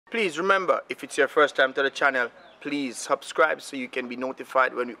Please remember, if it's your first time to the channel, please subscribe so you can be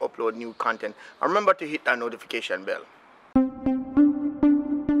notified when we upload new content. And remember to hit that notification bell.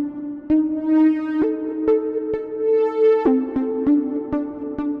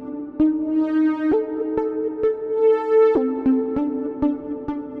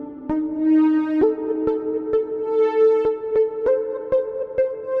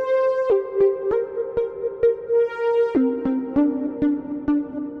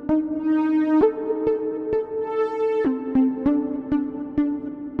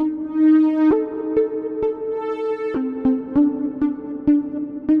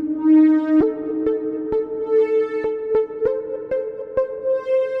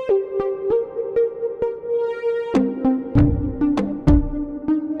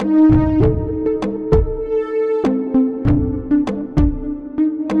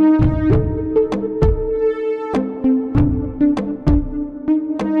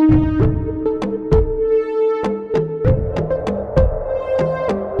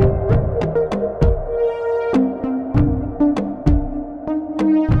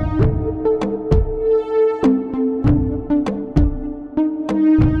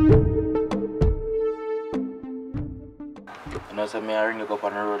 You know, so I ring up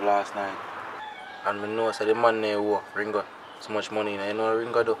on the road last night. And I know so the man there work, Ringo, so much money. You know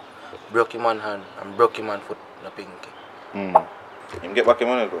Ringo do? Broke him man hand and broke him man foot in the pinky. Him get back your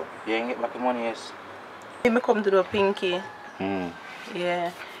money though? Yeah, him get back your money, yes. Me come to the pinky.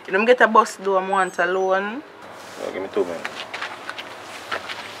 Yeah. You don't get a bus do I want a loan. Oh, give me 2 minutes.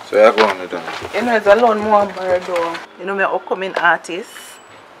 So you go on with that? You know it's a loan more borrow though. You know me upcoming artist.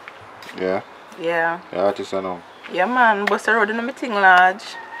 Yeah? Yeah. The artist I know. Yeah man, bus the road in the thing large.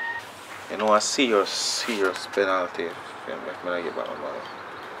 You know a serious penalty if I get back my money.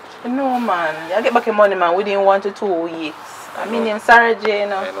 No man, you get back your money man within 1 to 2 weeks. I mean I'm sorry Jay, you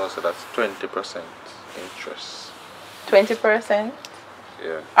know. I know, so that's 20% interest. 20%?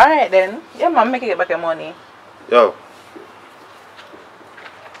 Yeah. Alright then. Yeah man, make you get back your money. Yo.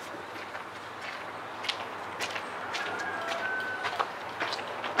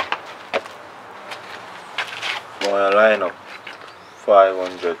 Boy, I line up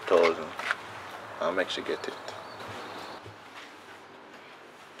 500,000. I'll make sure get it.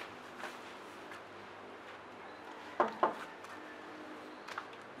 Open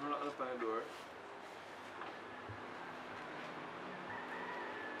the door.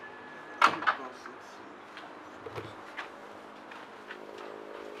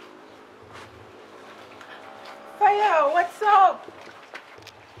 Fire, what's up?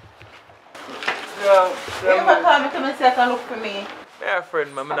 Yeah, You ever call me to me say you can look for me? yeah,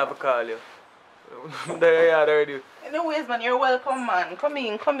 friend, man, I never call you. I'm there, yeah, already. Anyways man, you're welcome man. Come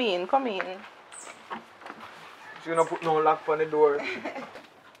in, come in, come in. You're gonna put no lock on the door.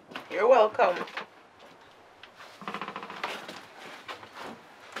 You're welcome.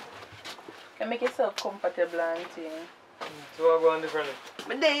 You make yourself comfortable and thing. So I go on differently.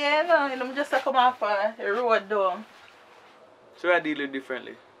 But then, you know, I'm just come off a road though. So I deal it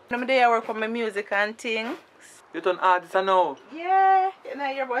differently. You know, I work for my music and things. You turn artist I know. Yeah, you know,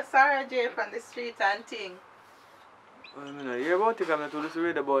 you're about Sarah J from the street and thing. I mean, I hear about it, I'm not too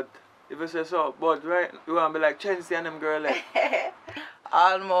read about. If you say so, but right, you want to be like Chelsea and them girl like.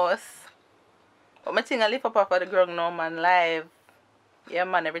 Almost. But my thing I live up off of the ground now man, live. Yeah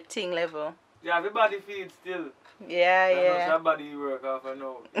man, everything level. Yeah, everybody feeds still. Yeah, yeah. Somebody work off and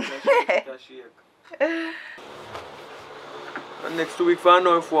now. It's a shake. And next 2 weeks for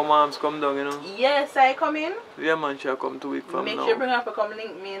now, if 4 moms come down, you know. Yes, I come in. Yeah man, she'll come 2 weeks from Make now. sure bring her to come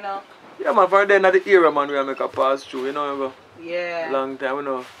link me, you know. Yeah man, for then at the era man, we make a pass through, you know, you go. Yeah. Long time, you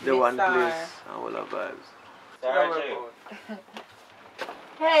know, the Miss one her. place and all the vibes. Sarah J.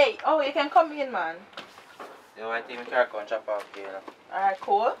 Hey, oh you can come in man. You want to take my car and chop off here, you know. Alright,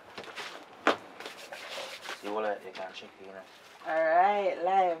 cool. You will like, you can check it, you know. Alright,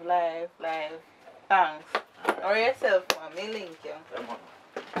 live. Thanks. Or yourself man, me link you. Yeah, man.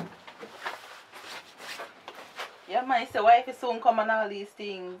 Yeah man, it's the wife is soon come and all these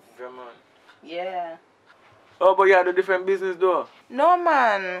things. Yeah man. Yeah. Oh, but you have the different business though? No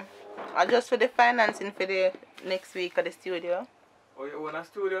man. I just for the financing for the next week at the studio. Oh, you own a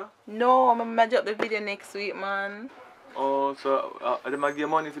studio? No, I'm gonna drop the video next week man. Oh, so they might give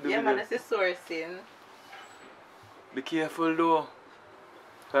money for the Yeah video? man, that's the sourcing. Be careful though.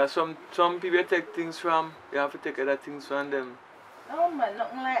 Because some people take things from, you have to take other things from them. No man,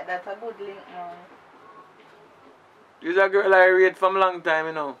 nothing like that. A good link man. You're a girl I rate from a long time,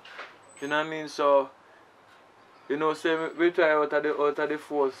 you know. You know what I mean? So, you know, say we try out of the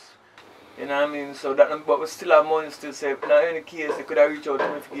force. You know what I mean? So that, but we still have money still saved. In any case, they could have reached out to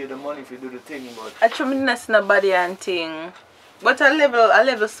me if you give the money if you do the thing, but... I tremendous nobody and thing. But a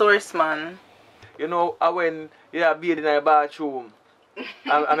level source, man. You know, I when you are bathing in the bathroom,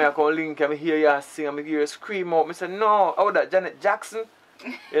 I come link and I hear you sing and I hear you scream out. I say, no, how that Janet Jackson?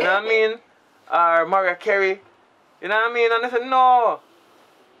 You know what I mean? Or Mariah Carey? You know what I mean? And I said, no.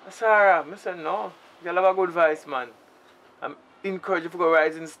 Sarah, I said, no. You have a good voice, man. I'm encouraged you to go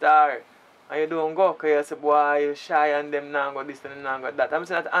rising star. And you don't go because you say, boy, you're shy and them now go this and them now go that. I'm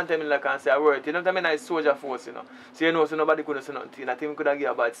saying that anthem like I say a word. You know what I mean? It's soldier force, you know. So you know, so nobody could say nothing. I think we could have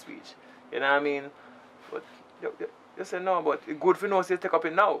given a bad speech. You know what I mean? But you say no, but it's good for you know, so you take up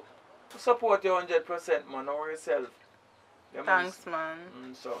it now. Support you 100%, man, over yourself. You Thanks, man.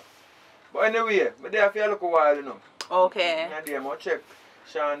 So. But anyway, I'm there for a little while, you know. Okay. I'm there, I check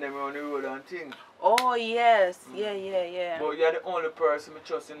Sean them on the road and things. Oh, yes. Yeah. But you're the only person I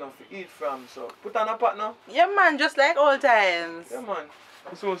trust enough to eat from, so put on a pot now. Yeah, man, just like all times. Yeah, man.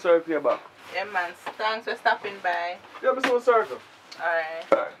 I'm soon sorry for you back. Yeah, man. Thanks for stopping by. Yeah, I'm soon sorry.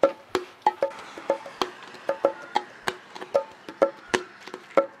 Alright. Alright.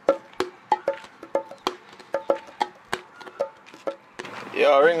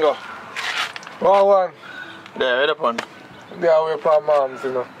 Yo, Ringo. One. There, right upon. They are away from moms,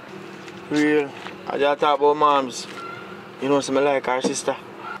 you know. Real. I just talk about moms. You know, something like our sister.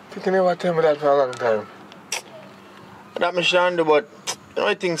 You never tell me that for a long time. That me should do, but you know,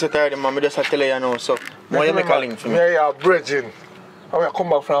 I think so tired, man. I just have to tell you now. So, why you make a link for me? Yeah, you're bridging. I'm going to come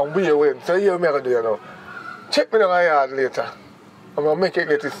back from way away. So, you make a do, you know. Check me down my yard later. I'm going to make it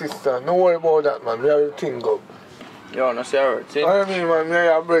get your sister. Don't worry about that, man. We have a thing go. Yo, no, say a word. See? I mean, man,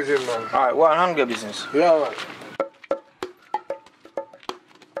 yeah, you're bridging, man. Alright, one hungry business. Yeah, man.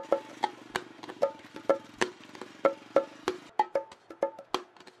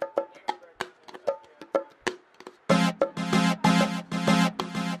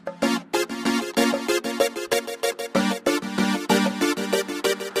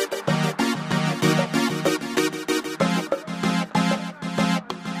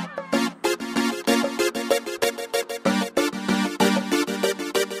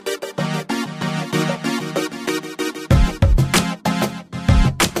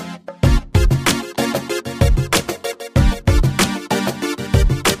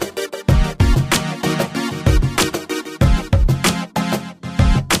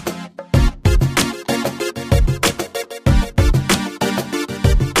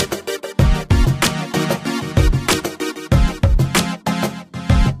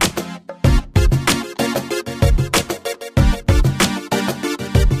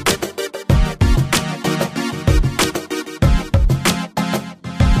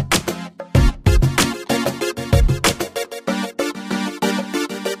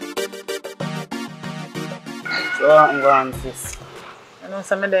 So I'm going sis. You know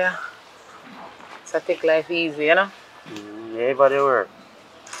something there? So take life easy, you know? Yeah, everybody work.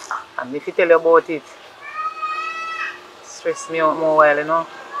 And if you tell you about it, stress me out more while, you know?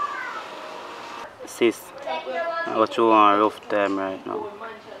 Sis, I got you on a rough time right now.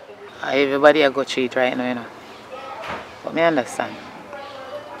 Everybody I go through it right now, you know? But me understand.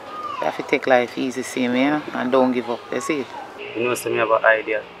 You have to take life easy, see me, you know? And don't give up, you see it? You know, so me have an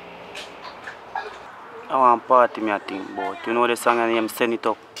idea. I want party, me I think about. You know the song and name Send It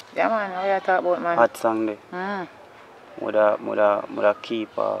Up? Yeah, man, what you talk about, man? Hot song there. Would I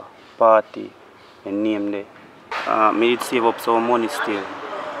keep a party and name there. Me did save up some money still.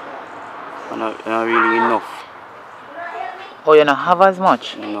 And not really enough. Oh, you don't have as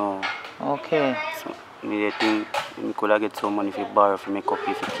much? No. Okay. So, me think me could get some money for borrow for make up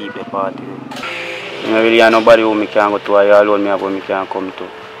if you keep the party. I don't really have nobody who me can go to. I alone me have who me can come to.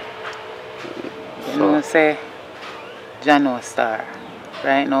 You know, say, Jano Star,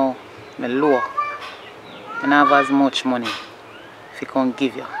 right now, I'm low. I don't have as much money if he can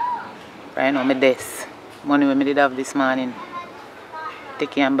give you. Right now, I'm desk. Money we did have this morning,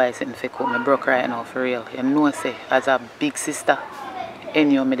 take you and buy something for cook. I'm broke right now, for real. You know, say, as a big sister,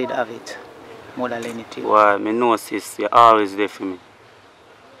 any of me did have it. More than anything. Why, me know, sis, you're always there for me.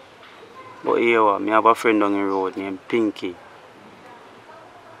 But here, I have a friend on the road named Pinky.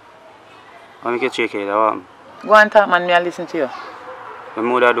 I make you check it out. Go and talk, man, me and listen to you. My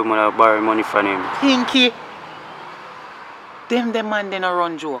mother do mother borrow money from him. Pinky! Them man, they no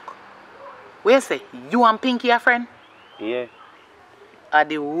run joke. Where you say, you and Pinky a friend? Yeah. Are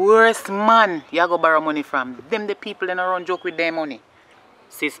the worst man you go borrow money from. Them the people that no run joke with their money.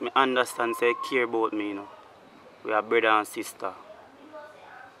 Sis, me understand, say care about me, you know. We are brother and sister.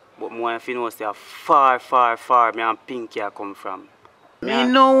 But more if you know, say far, me and Pinky I come from. Me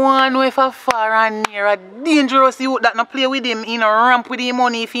no want know if a far and near a dangerous youth that no play with him, he no ramp with him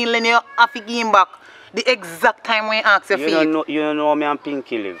money if he lend you half a game back the exact time when he asks you for it. You don't know me and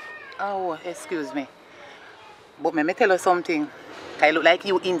Pinky live. Oh, excuse me. But me tell you something. I look like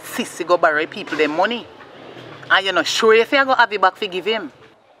you insist to go borrow people their money. And you're not sure if you go have it back to give him.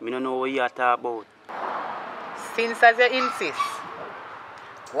 Me don't know what you are talking about. Since as you insist,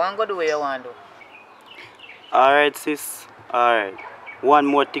 go and go do what you want to do. Alright, sis. Alright. One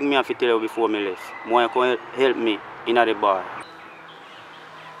more thing me have to tell you before me left. More you can help me in the bar.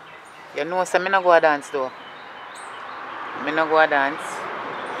 You know, so me no go a dance though. Me no go a dance.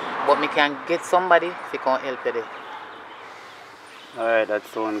 But me can get somebody if can help you there. Alright, that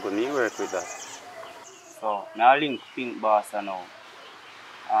sounds good. Me work with that. So, now link Pink Boss now.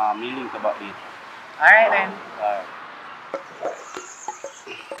 Me link about it. Alright then. Alright.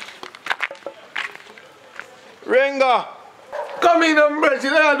 Ringo! Come in and break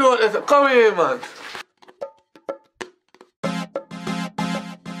it. I do this. Come here, man.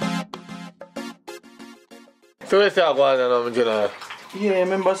 So what's that going on, my general? Yeah,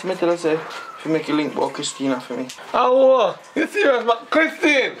 remember me tell us if you make a link about Christina for me. Oh, you serious, man?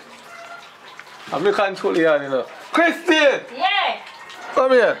 Christine! I'm the control here, you know. Christine! Yeah,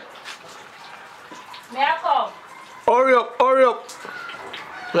 Come here. may I come? Hurry up, hurry up.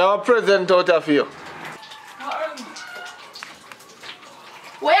 We have a present out of you.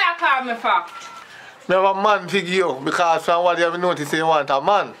 Where you call me for? We have a man to give you because from what you have noticed, you want a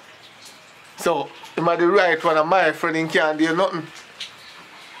man. So, you might be right one of my friend he can't do nothing.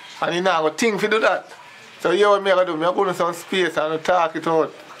 And he not going to think to do that. So, you know what I'm going to do? I'm going to some space and talk it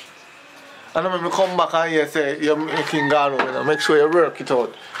out. And then when I come back and you say, you're making gone home, you know, make sure you work it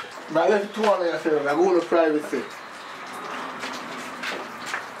out. But I left two on yourself, I go to privacy.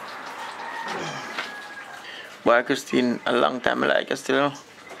 Boy, Christine, a long time I like you still.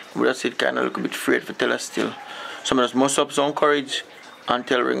 We just sit kind of look a bit afraid to tell us still. So I just must up some courage and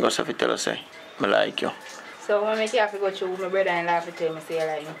tell Ringo if you tell us, I like you. So when I have to go through my brother-in-law to tell me say you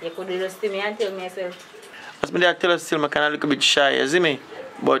like me, you could just see me and tell me yourself. As me tell us still, I kind of look a bit shy, you see me?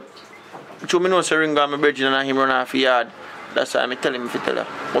 But through me know so Ringo and my brother and him run off the yard. That's why I tell him if you tell her.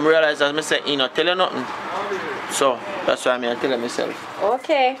 When I realize that I say, he not tell you nothing. So that's why I tell him myself.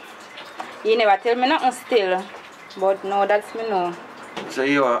 Okay. You never tell me nothing still. But now that's me know. So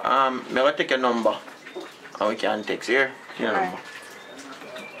you I'm gonna take your number. And we can text here. Your number.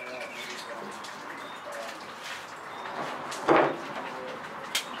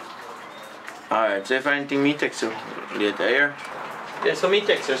 Alright, so if anything me text you later here. Yeah, so me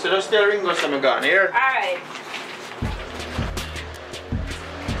text you. So just tell Ringo so I'm gone here. Alright.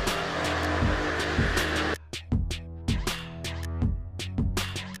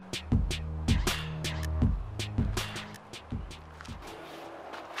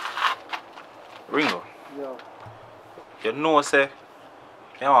 Ringo. Yo. You know, say,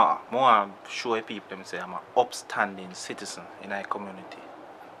 I want to show people them say I'm an upstanding citizen in our community.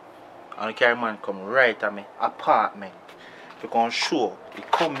 And the carry man come right at me apartment. You can show the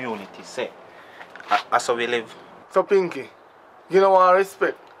community say that's how we live. So Pinky, you know what I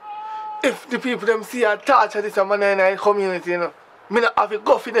respect? If the people them see a touch of this man in our community, you know, me not have to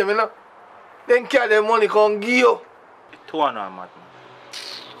go for them, you know. Then carry their money come give you. Two and a half, man.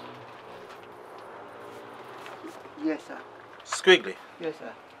 Yes, sir. Squiggly. Yes,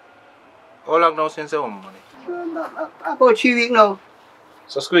 sir. How long now since you have money? About 3 weeks now.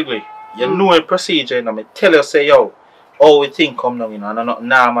 So Squiggly, you know the procedure, you know, me tell you say yo, all we think come down, you know, and not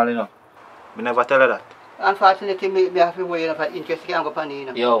normal, you know. Me never tell her that. Unfortunately, me have to wait for interest to go upon you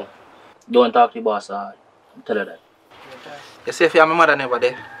know. Yo, don't talk to the boss hard. Tell her that. You see if your mother never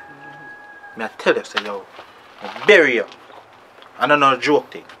there, me I tell you say yo, I bury you. I don't know joke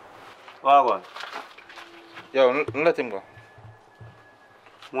thing. What one? Yo, let him go.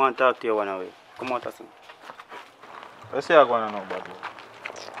 I want to talk to you one away. Come out of some. Let's see how going on about you.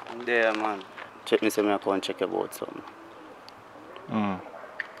 I'm there, man. Check me so I can check about something.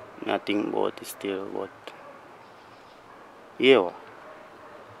 I think about it still, but yeah,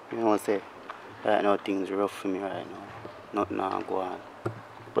 you know what I say? Right now things rough for me right now. Nothing now go on.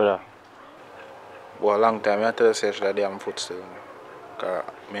 Brother, for a long time I tell you say that I'm foot still. Because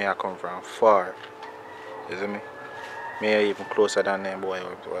me I come from far. You see me? Me I even closer than them boy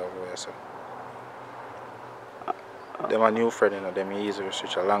so. Them a new friend, you know, them easy to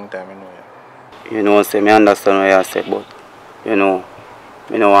switch a long time, you know. Yeah. You know, say me understand what you said, but you know,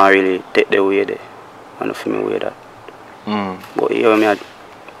 I don't want to really take the way there. I don't feel me way that. But here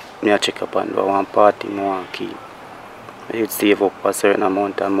me I check up on one party, I want to keep. I should save up a certain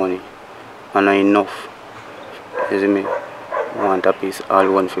amount of money. And not enough. You see me? I want a piece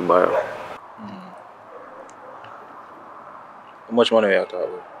all one for borrow. How much money are you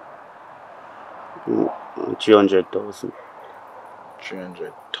talking about? 300,000.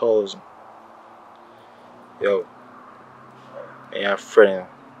 300,000. Yo, I have a friend.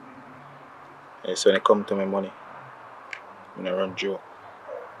 And so when it come to my money, I'm gonna run Joe.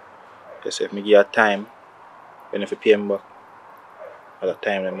 They say if me give you time, when if you pay me back, at the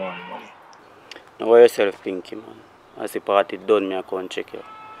time I want money. Now what yourself thinking, man? As the party done, me I come check you.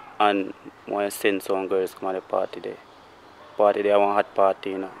 And when I send some girls come at the party there. Party there, I want hot party,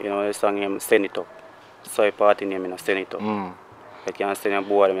 you know. You know the song name Send It Up. So the party name, you know, Send It Up. You can't send your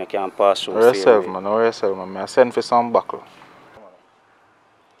board, you can't pass through. Know yourself, man. Know yourself, man. I send for some buckle.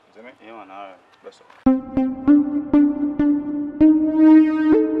 See me? Yeah, man, alright. Bless up.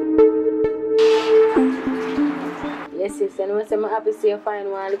 Yes, sis, and when I'm happy to see you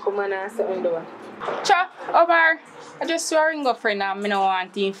find one little man and something do. Cha, Omar, I just saw a ring up friend and I don't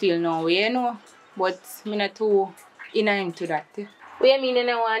want him feel no way, you know. But I'm not too into that. What you mean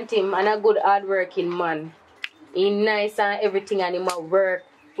I want him and a good hard working man? He nice and everything and him a work.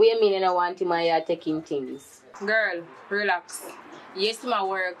 What you mean I want him and you taking things? Girl, relax. Yes, my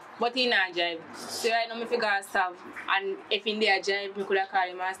work, but he not drive. So right now, I figure out stop. And if in there drive, I could have called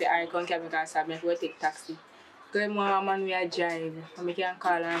him and say, alright, come here, I stop. I go take taxi. Girl, my man, we are drive. And I can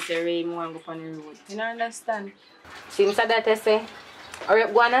call and say, Ray, I want to go on the road. You don't understand? Since that I say,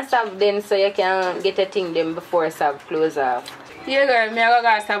 alright, go and stop then so you can get a thing them before stop close off. Yeah, girl, I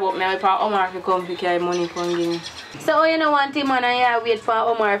go stop up. I wait for Omar to come to carry money come give me. So you don't want him and you wait for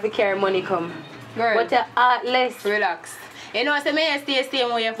Omar to carry money come? Girl, but you're heartless. Relax. You know, so I stay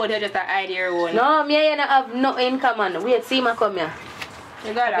same way, but you just an idea one. No, me and you have nothing in common. Wait, see me come here.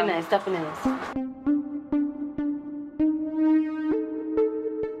 You got it. Nice, stop nice.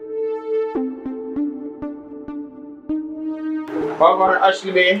 Wagwan,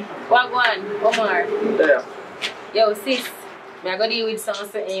 Ashley B. Wagwan, Omar. There. Yo, sis, I'm going to deal with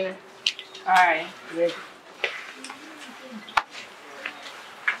something. Alright. Good.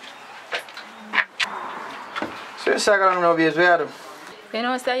 So you're saying no ways we are. You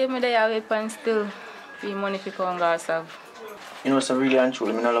know, say you me there weapon still. Fee money for come gas have. You know, so really and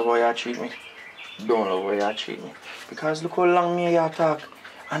truly, I don't love how you treat me. Don't love how you treat me. Because look how long me you talk.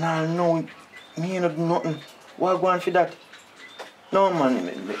 And I know me ain't do nothing. What go on for that? No man,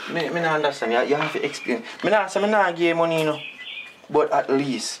 me not understand. You have to explain. Me not say me not give you money, you know. But at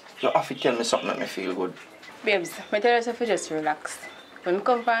least you have to tell me something that me feel good. Babes, I tell you to just relax. When I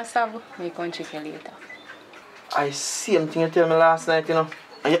come for Sav, I come check you later. I same thing you tell me last night, you know.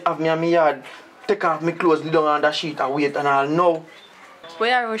 And you have me in my yard, take off my clothes, lay down on the sheet and wait and I'll know.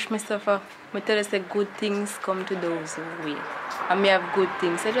 Where I rush myself for? I tell you say good things come to those who wait. And me have good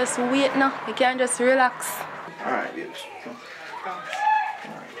things. So just wait now. You can't just relax. Alright, babes.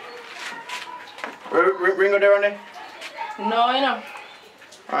 Ring there on there? No, you know.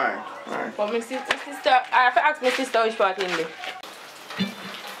 Alright. But my sister, I have to ask my sister which part in there.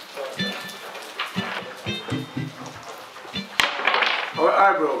 What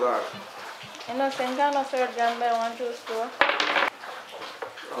eyebrow guard? You know, St. John or surgeon by one to store.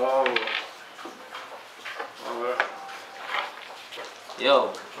 Oh. Alright.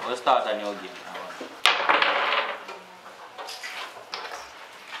 Yo, we'll start a new game.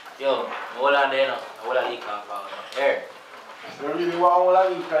 Yo, hold on there now. Hold on leak on power. Here. You really want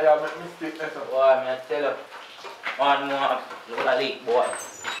to leak because you make mistake there. Boy, I tell you. One more. Hold on leak, boy.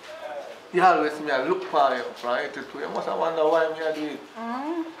 You always me a look for you from 82. You must have wonder why me I do it.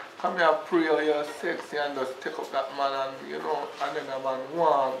 Come here pray or you're sexy and just take up that man and you know and then the man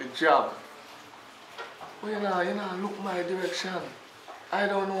want the job. But you know look my direction. I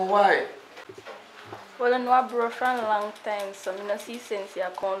don't know why. Well, I know I bro for a long time, so I don't see sense you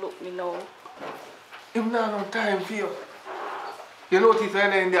can't look me now. Him not no time for you. You notice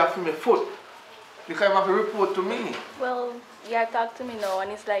when in there for me foot. Because you have to report to me. Well, you talk to me now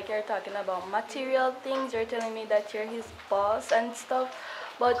and it's like you're talking about material things. You're telling me that you're his boss and stuff.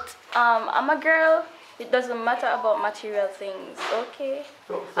 But I'm a girl. It doesn't matter about material things, okay?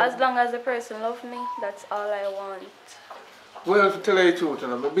 As long as the person loves me, that's all I want. Well, to tell you the truth,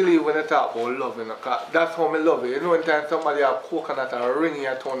 I believe when I talk about love, that's how I love it. You know, anytime somebody have coconut or ring in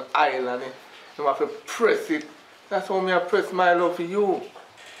your tongue island, you have to press it. That's how I press my love for you.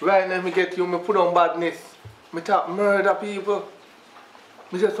 Right now, I get you, I put on badness. I talk murder people.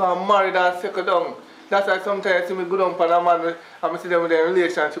 I just want to marry and settle down. That's why sometimes I see me go down for a man and I see them with a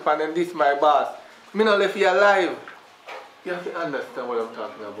relationship and then this my boss. I not left you alive. You have to understand what I'm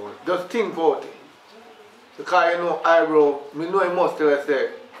talking about. Just think about it. Because you know, eyebrow, I know I must tell you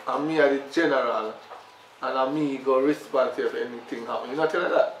say, and me are the general. And me go respond to if anything happen. You not tell her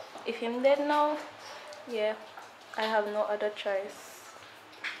that? If him dead now, yeah, I have no other choice.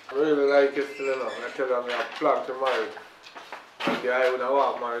 I really like it still, you know. I tell her I plan to marry. Yeah, I wouldn't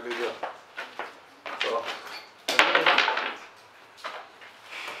want married with you. So,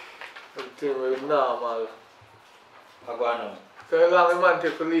 everything was normal. I go on now. So how long the man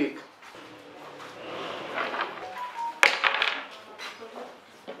take to leak?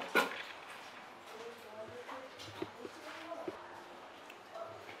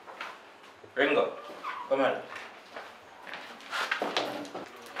 Ringo, come on.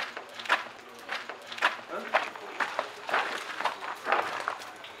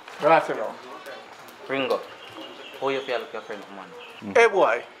 Right now. Ringo, how you feel like your friend, man? Hey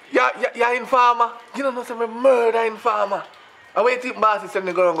boy, you're informer. You don't know some murder informer. I wait till boss is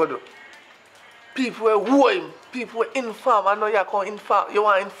saying go do. People were wooing, people were inform. I know you're going inform. You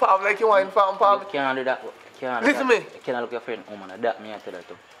want inform like you want inform, Paul. You can't do that. Listen me. You can't look your friend, man. That me I tell you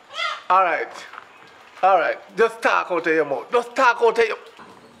too. Alright. Just talk out of your mouth. Just talk out of your...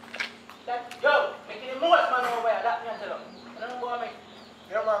 Yo, making the most man over there. That me I tell you. I don't know what I mean.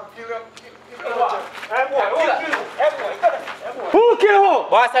 Yeah man, kill him. Hey boy, who kill him? Hey boy, Who kill who?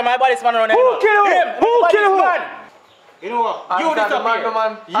 boss, my body's man around there. Who kill who? Who kill who? You know what? You disappear.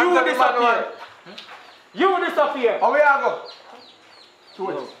 You disappear. You disappear. How we are go?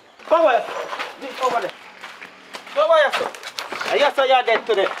 Come over there. Over there. Come over here, sir. Yes, sir, you're dead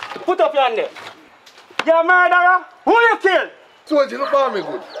today. Put up your hand there. You murderer. Who you kill? Soldier, look at me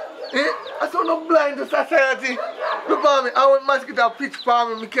good. I saw no blind to society. Look at me. I want mosquito pitch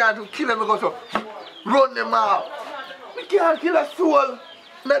for me. I can't kill them because of run them out. I can't kill a soul.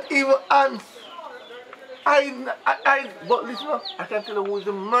 Not even ants. But listen up. I can tell you who's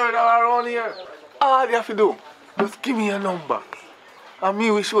the murderer around here. All you have to do, just give me a number. And me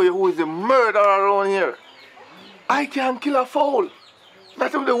will show you who is the murderer around here. I can kill a fowl.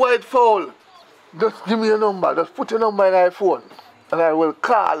 Not even the white fowl. Just give me a number. Just put your number in my phone. And I will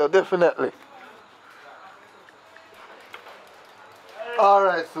call you definitely.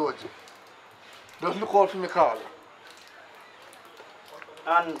 Alright, soldier. Just look out for me call.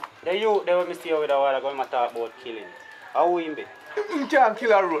 And the youth, they will miss you with a while ago, talk about killing. How will him be? He can't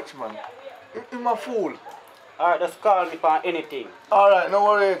kill a roach, man. He's a fool. Alright, just call me for anything. Alright, no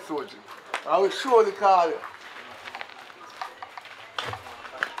worries, soldier. I will surely call you.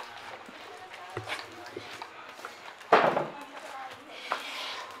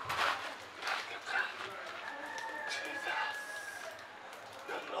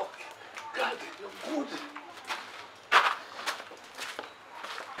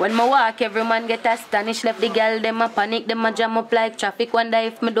 When I walk, every man get astonished. Left the girl, them a panic, them a jam up like traffic. Wonder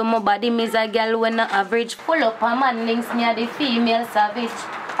if me do my body, me's a girl when I average. Pull up a man, links me a the female savage.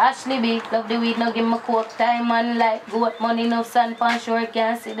 Ashley B, love the weed, now give me coke time, man. Like goat money, no sun pan, sure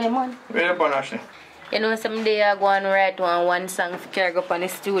can't see them, man. Where you on, Ashley? You know, someday I go and write one song for carry up on the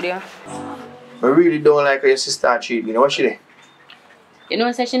studio. I really don't like how your sister treat me. You know what she did? You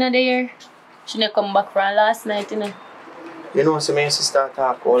know, so she not there. She not come back from last night, you know. You know, so my sister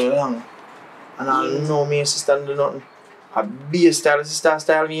talk all along. And I know my sister do nothing. A beer style, sister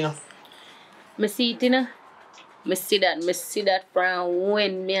style, you know. I see it, you know. I see that from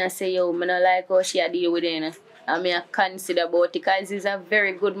when me I say, yo, I don't like how she a deal with it, you know. And I consider about it because he's a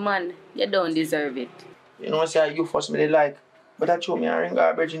very good man. You don't deserve it. You know, say you first me they like. But that show me a ring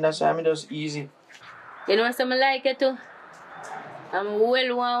garbage and that's why I just easy. You know, so I like it too. I'm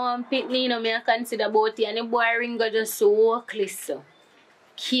well one pitney, you know, I consider about it. And the boy Ringo just so workless, so.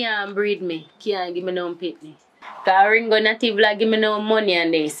 Can't breed me. Can't give me no pitney. Because Ringo not even give me no money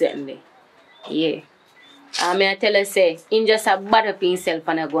and they certainly. Yeah. And I tell her, say, he just a bad up himself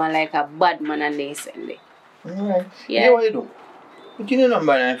and I go on like a bad man and they certainly. Alright. Yeah. You know what you do? You give me the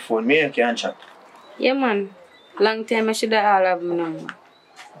number on my phone, me and you can chat. Yeah, man. Long time I should have all have my number.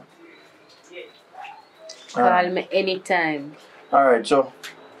 Call me anytime. Alright, so,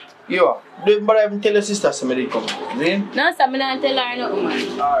 don't bother even tell your sister somebody come. See? No, so I'm not tell her nothing,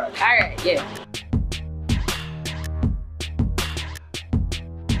 man. Alright, yeah.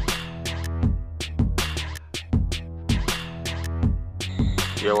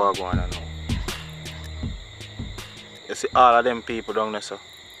 Yeah, what going on now? You see all of them people down there, so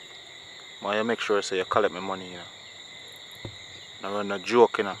you make sure so you collect my money, you know. Now we're not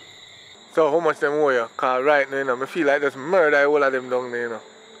joking, you know. So how much them owe you? Cause right now, you know, I feel like there's murder all of them down there, you know.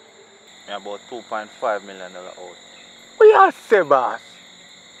 Yeah, about $2.5 million out. What you say, boss?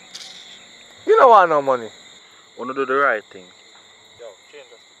 You don't want no money. Wanna do the right thing. Yo,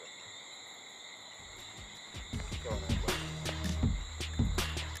 change us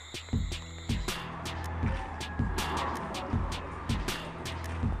to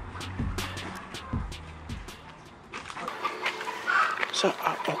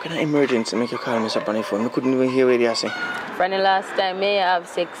How can an emergency make you call me up on the phone? I couldn't even hear what you say. From the last time I have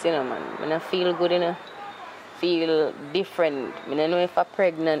sex, you know, man. I don't feel good, you know. Feel different. I don't know if I'm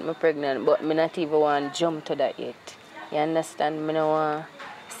pregnant, but I not even want to jump to that yet. You understand? I don't want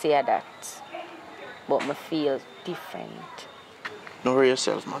to say that. But I feel different. Don't worry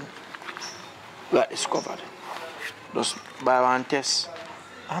yourself, man. We got this covered. Just buy one test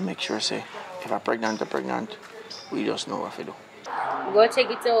and make sure, say, if I'm pregnant or pregnant, we just know what to do. Go check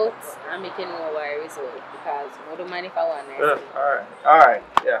it out and make you know what the result, because I don't mind if I want it. Alright,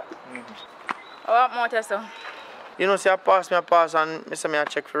 yeah. I want more test though. You know, say I pass and I say I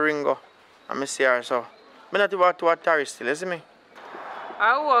check for Ringo and I see her, so I not even to a terrace still, you see me?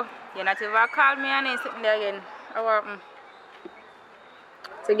 Oh, you not even call me and then sitting there again. I want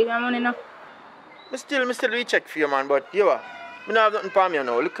so give me money now. I still do check for you, man, but yo, I don't have nothing for me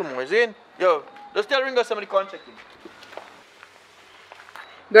now. Look at me, see? Yo, just tell Ringo somebody come check him.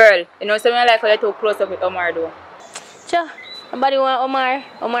 Girl, you know something like when you too close up with Omar though. Sure, nobody want Omar.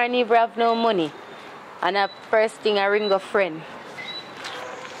 Omar never have no money. And the first thing I ring a friend.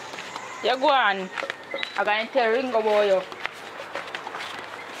 You go on. I'm going to tell Ringo about you.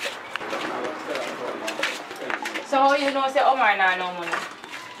 So how you know say Omar not no money?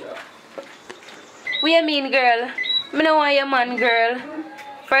 What you mean, girl? I don't want your man, girl.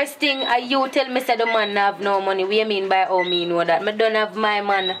 First thing you tell me say the man have no money. What you mean by how me know that? I don't have my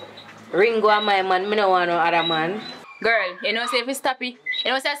man. Ringo and my man. I don't want no other man. Girl, you know say if you stop it,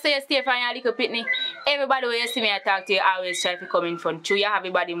 you know say you stay from your little pitney. Everybody when you see me I talk to you always try to come in front. True, you have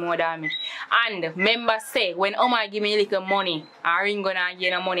everybody more than me. And remember say when Omar give me little money and Ringo not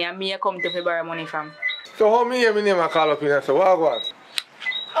give no money and me come to borrow money from. So how me hear me name I call up in and say, what go?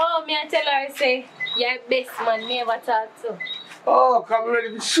 Oh, me I tell her say, you're best man me ever talk to. Oh, come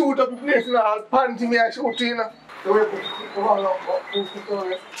ready to shoot up the place now. I'll panty me and shoot you now. So we come on up,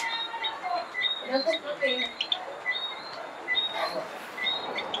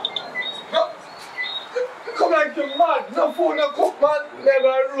 come like you mad, no food, no cook, man. Never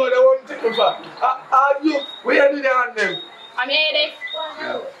road, I won't take me for. Are you, where you do the hand them? I'm here,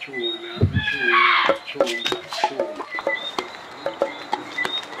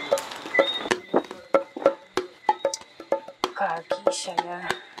 Call Keisha, yeah.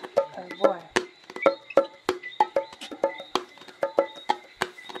 Oh boy.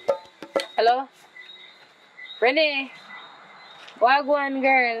 Hello? Renee? What go on,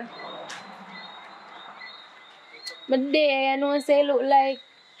 girl? My day, I know say look like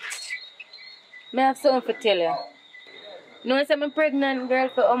I have something to tell you. You know say I'm pregnant, girl,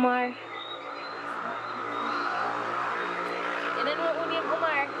 for Omar. You don't know who name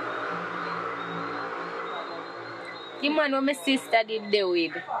Omar? The man who my sister did there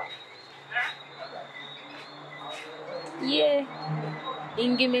with. Yeah.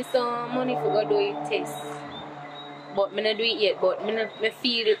 He give me some money for go do a test. But I don't do it yet, but I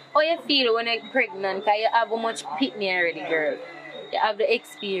feel how you feel when you're pregnant, because you have much pitney already, girl. You have the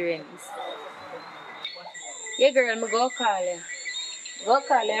experience. Yeah, girl, I go call you. Go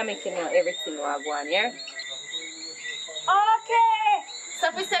call you and make you know everything what I go on, yeah? Okay. So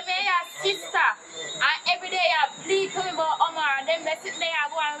if you say me your sister and every day you bleed to me about Omar and then they sit there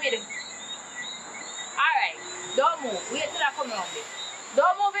and go on with it. Alright, don't move. Wait till I come around there.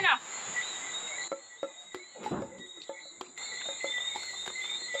 Don't move enough.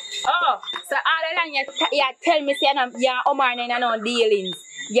 Oh, so all along you tell me say you're Omar and no dealings.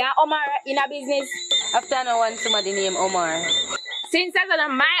 You're Omar in a business. After I want somebody named Omar. Since I said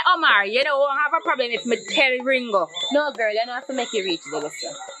my Omar, you don't have a problem if me tell Ringo. No, girl, you don't have to make it reach there,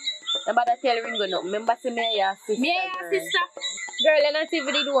 sir. Nobody tell Ringo no. Remember to me your sister. Me your sister. Girl, you not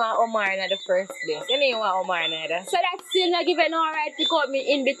even did want Omar in the first place. You didn't want Omar neither. So that still not giving no right to cut me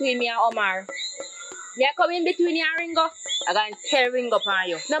in between me and Omar. Me I come in between you and Ringo. I gonna tell Ringo upon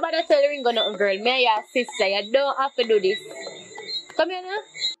you. Nobody tell Ringo nothing, girl. Me your sister. You don't have to do this. Come here now.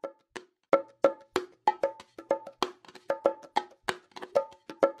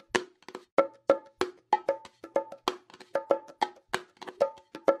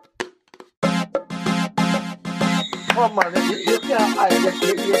 Oh man, you can't hide your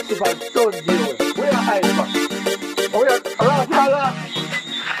super stone deal. Where you hide, man? Oh, yeah, around.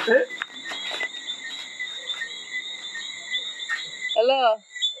 Eh? Hello.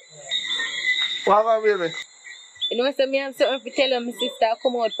 What on, baby? You know, so me have something to tell you, my sister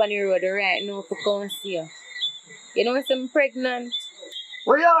come out on the road right now to come and see you. You know, so I'm pregnant.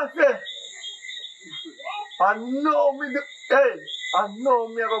 What you say? I know me, hey, I know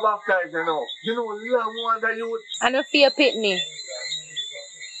me go baptize you know. You know, long one that you... I know for your pitney.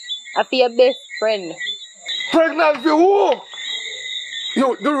 I for your best friend. Pregnant for who?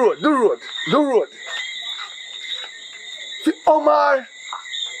 Yo, the road. See Omar,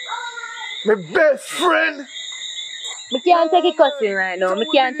 my best friend. I can't take it cussing right now. I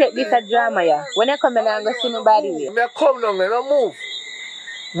can't take this a drama, yeah. When I come in, I'm going to see my body way. Me a come down, no move.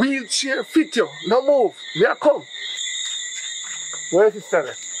 Wheelchair fit you, no move. Me a come. Where is his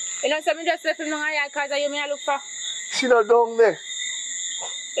sister? You know, so I just left him down here because you me look for. She not down there.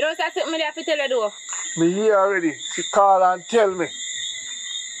 You know, so I sit me there to tell you though. Me here already. She call and tell me.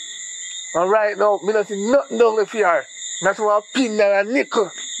 And right now, me not see nothing down there for her. Not one pin and a nickel.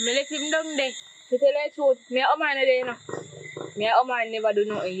 Me left him down there. To tell you the truth, me and Omar no there, you know. Me and Omar never do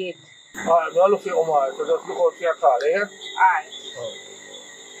nothing yet. Alright, me look for Omar, so just look out for your call, eh? Alright.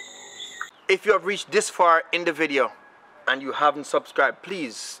 If you have reached this far in the video and you haven't subscribed,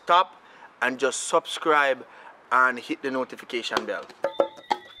 please stop and just subscribe and hit the notification bell.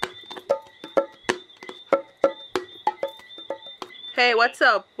 Hey, what's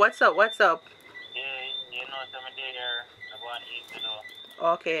up? Yeah, you know something there. I want to eat it.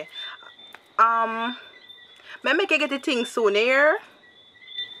 Okay. May I make you get the thing soon here?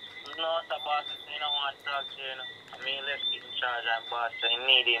 No, the boss is you don't want to talk to you. I mean, let's get in charge of boss, so he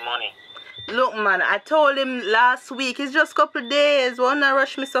need the money. Look, man, I told him last week. It's just a couple days. Why not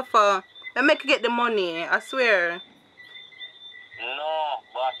rush me so far? May I make you get the money, I swear. No,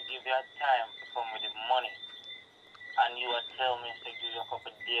 boss, give you time to come with the money. And you are telling me to give you a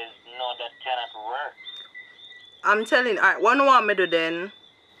couple days. No, that cannot work. I'm telling you, alright, what do you want me to do then?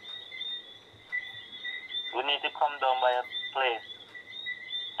 We need to come down by a place.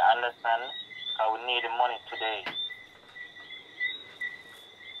 You understand? Because we need the money today.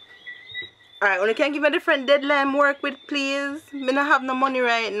 Alright, you can give me a different deadline work with, please. Me not have no money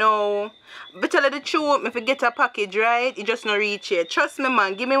right now. But tell you the truth, if I get a package, right? It just not reach yet. Trust me,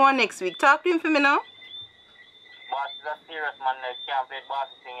 man. Give me one next week. Talk to him for me now. Boss is a serious man. They can't play boss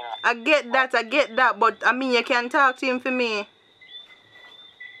thing, you know. I get that, but I mean, you can talk to him for me.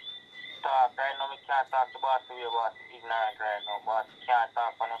 Talk right now. We can't talk to boss the way boss is ignorant right now. Boss can't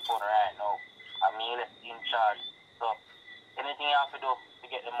talk on the phone right now. I mean, let's in charge. So, anything you have to do to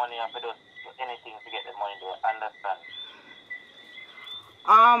get the money, you have to do anything to get the money, do you understand?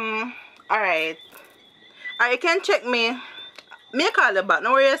 Alright. Alright, you can check me. Me call you back,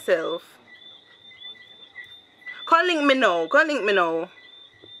 don't worry yourself. Call link me now. Alright,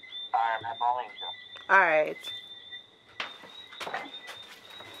 I'm calling you. Alright.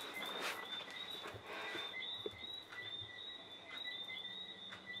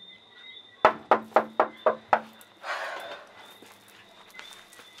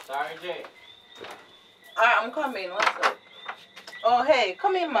 Sorry, Jay. Alright, I'm coming. What's up? Oh, hey.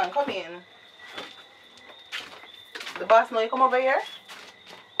 Come in, man. Come in. The boss know you come over here?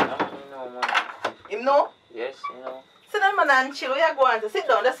 No, man. Him know? Yes, you know. Sit down, man, and chill. Where you going to? Sit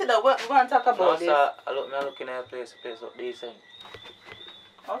down. Just sit down. We're going to talk about this. Sir, I'm looking at a place up decent.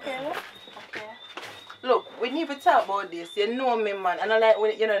 Okay. Okay. Look, we need to talk about this. You know me, man. I don't like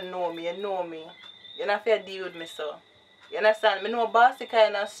when you don't know me. You know me. You don't have to deal with me, so. You understand? Me know bossy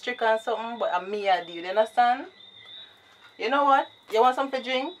kind of strict and something, but I'm me I deal. You understand? You know what? You want something to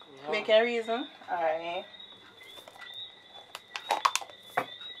drink? Yeah. Make a reason? Alright.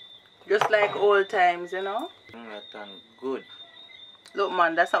 Just like old times, you know? That good. Look,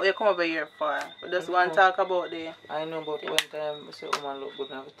 man, that's not what you come over here for. We just want to talk about the... I know, but one time I say, woman look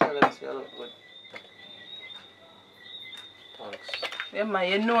good, and I have to tell her, say, I look good. Thanks. Yeah,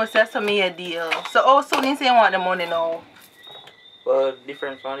 man, you know, so that's me a deal. So, how soon you say you want the money now? Well,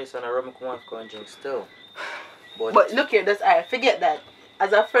 different from this, and I run come out and drink still. But look here, that's alright, forget that.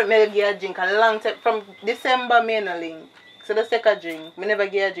 As a friend, I give a drink a long time. From December, me no link. So let's take a drink. Me never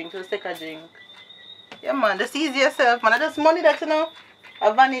give a drink, so let's take a drink. Yeah, man, just easy yourself, man. That's money that, you know,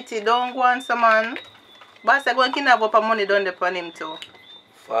 a vanity. Don't go on some man. Boss, I go and kidnap up a money down there on him too.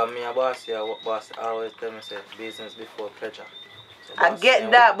 For me, a boss, yeah, boss always tell me, say, business before pleasure. So I get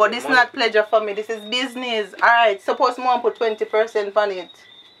that, but this is not pleasure for me. This is business. Alright, suppose mom put 20% on it.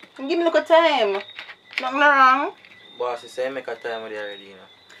 Give me a little time. Nothing wrong. Boss, you say make a time with you already, you know.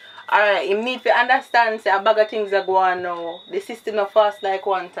 Alright, you need to understand, say, a bag of things are going now. The system not fast like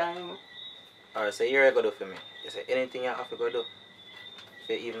one time. Alright, so here you go do for me. You say anything you have to go do.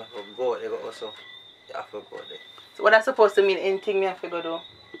 If you even have to go, you go also. You have to go there. So what that's supposed to mean, anything you have to go do?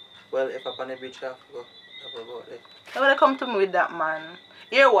 Well, if I'm on the beach, you have to go. You have to go there. You gotta come to me with that, man.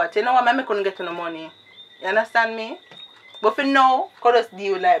 Hear what? You know what? I couldn't get no money. You understand me? But for now, could just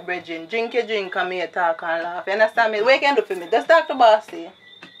deal like brethren. Drink your drink and me talk and laugh. You understand me? What you can do for me? Just talk to bossy.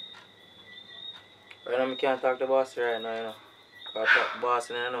 Right now, I can't talk to boss right now, you know. Because boss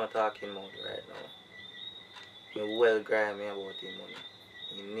and I know talking about right now. You well grimy about the money.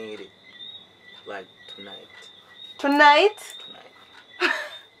 You need it. Like tonight. Tonight? Tonight.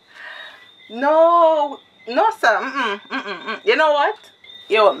 No, sir. You know what?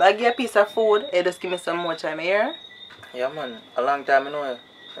 Yo, I get a piece of food. You just give me some more time here. Yeah, man. A long time, you know.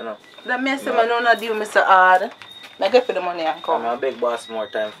 That means I don't know deal Mr. Hard. I get for the money and come. I'm a big boss more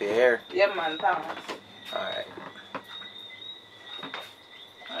time for your hair. Yeah, man. Thanks. Alright.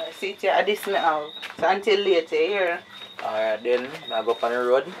 Alright, see you. This me have. So until later, here. Alright, then I go up on the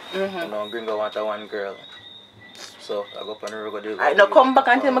road. Mm-hmm. You know, Gringo want a one girl. So I go up on the road. Alright, now come back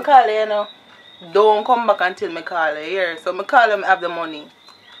until me call you, you know. Don't come back until me call you, here. So me call him have the money.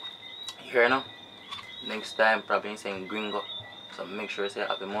 Here now. Next time, probably saying Gringo. So make sure you say I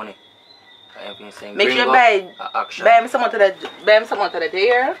have the money. Saying make Gringo, sure you action. buy him some to the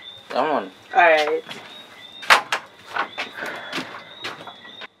here. Come on. Alright.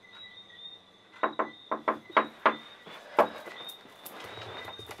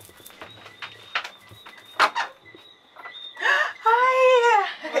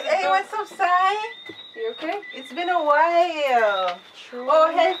 You okay? It's been a while. True.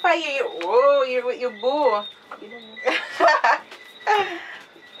 Oh, Hellfire. Oh, you're with your boo.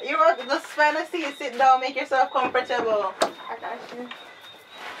 You were just trying to see you sit down, make yourself comfortable. I got you.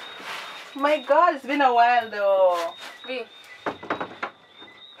 My God, it's been a while though. V.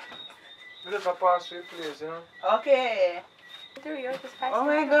 We just pass through place, you know? Okay. Oh Oh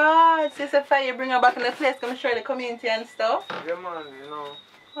my God, Sister Fire, bring her back in the place, come show the community and stuff. Yeah, man, you know.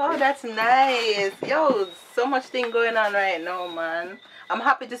 Oh, that's nice. Yo, so much thing going on right now, man. I'm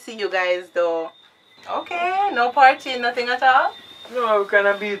happy to see you guys though. Okay, no party, nothing at all? No, we kind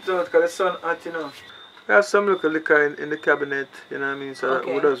of beat out because the sun hot, you know. We have some little liquor in the cabinet, you know what I mean? So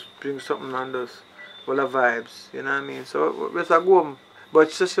okay. we just bring something on us. Full of vibes, you know what I mean? So we just go home.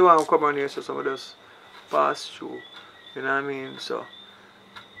 But she want to come on here, so some of us pass through, you know what I mean? So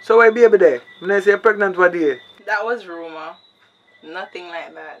why baby there? When I say pregnant, what day? That was rumor. Nothing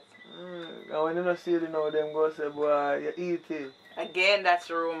like that. And when you don't see it, you know, them go say, boy, you eat it. Again, that's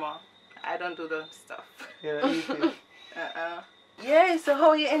rumor. I don't do the stuff. You know, eat it. Yeah, so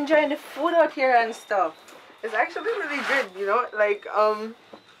how you enjoying the food out here and stuff? It's actually really good, you know? Like, I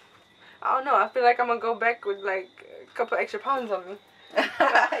don't know. I feel like I'm gonna go back with like a couple extra pounds on me.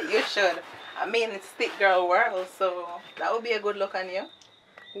 You should. I mean, it's thick girl world, so that would be a good look on you.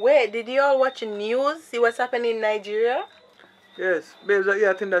 Wait, did you all watch the news? See what's happening in Nigeria? Yes, babes,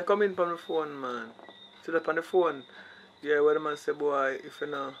 yeah, I think that come in from the phone, man. See that on the phone? Yeah, where the man say, boy, if you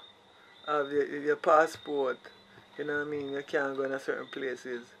know have your passport, you know what I mean, you can't go in a certain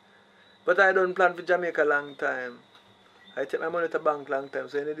places. But I don't plan for Jamaica long time. I take my money to bank long time,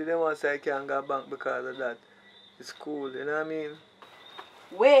 so they didn't want to say I can't go bank because of that. It's cool, you know what I mean?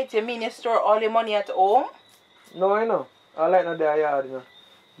 Wait, you mean you store all your money at home? No, I know. I like not their yard, you know.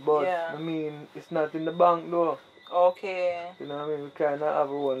 But, yeah. I mean, it's not in the bank though. Okay. You know what I mean? We kind of have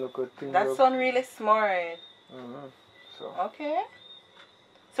one look at things. That sounds really smart. So. Okay.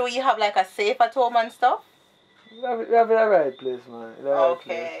 So you have like a safe at home and stuff? We have the right place, man.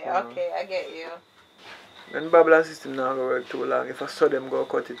 Okay, okay, I get you. And Babylon system not gonna work too long. If I saw them go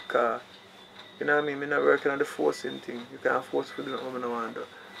cut it car. You know what I mean? I'm not working on the forcing thing. You can't force food in what I want to do.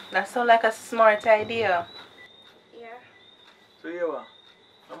 That sounds like a smart idea. Yeah. So yeah, what?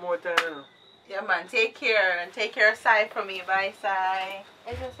 One more time, you know. Yeah, man. Take care. And take care of Sai for me. Bye, Sai.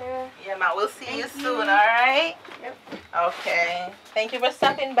 Yeah, man. We'll see you soon, alright? Yep. Okay. Thank you for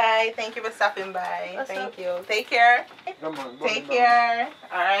stopping by. Thank you for stopping by. What's Thank up? you. Take care. Come on, Take care.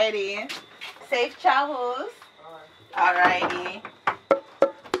 Alrighty. Safe travels. Alrighty.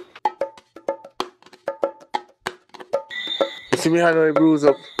 You see me hand my bruise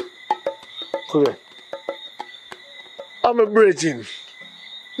up? Correct. I'm a virgin.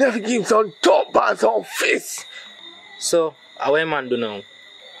 Never give him some top and some fist. So, how a man do now?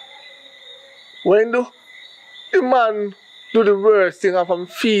 When do? The man do the worst thing of him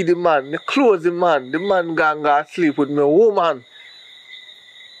feed the man, the clothe the man go sleep with my woman.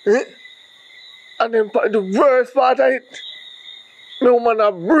 Eh? And then the worst part of it, my woman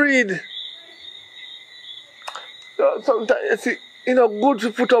a breed. So sometimes you see, it's not good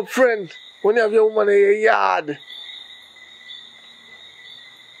to put up friend when you have your woman in your yard.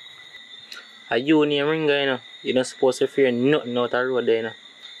 Are you near Ringo, you know? You're not supposed to fear nothing out the road there, you know?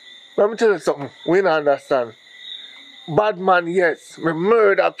 Let me tell you something, we don't understand. Bad man, yes, we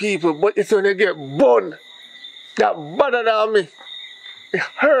murder people, but it's when you get burned that better than me. It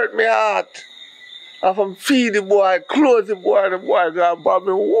hurt my heart. If I'm feed the boy, clothe the boy got bad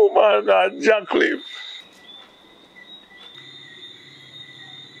me woman, got Jacqueline.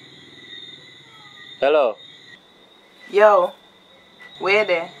 Hello? Yo. Where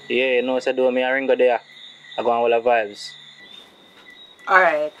there? Yeah, you know, so do me a ring go there. I go on all the vibes.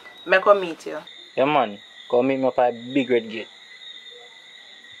 Alright, me come meet you. Yeah, man. Come meet me up at Big Red Gate.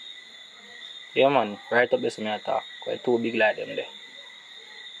 Yeah, man. Right up this me I talk. Quite too big like them there.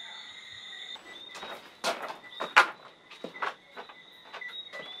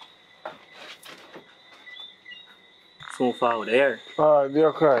 So far there.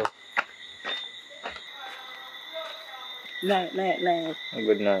 You're crying. Night.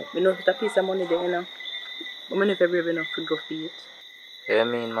 Good night. We know if it's a piece of money there, you know. But I know if I'm brave enough to go for it. Yeah, I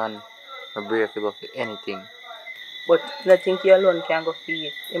mean, man. I'm brave to go for anything. But I think you alone can go for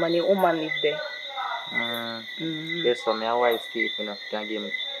it. Him and your woman live there. Yes, so my wife sleep, you know. Can give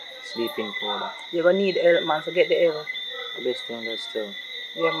me sleeping powder. You're going to need help, man, so get the help. The best thing that's still.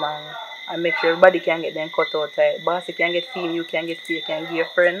 Yeah, man. And make sure everybody can get them cut out tight. Bossy can get fee, you can get fee, you can give your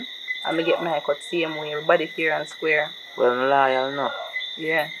friend. And me get my cut same way. Everybody fair and square. Well, I'm loyal, no.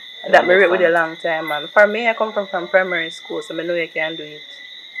 Yeah. That me rate with you a long time, man. For me, I come from primary school, so I know you can do it.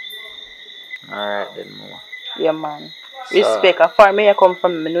 Alright then, more. Yeah, man. So, Respect. For me, I come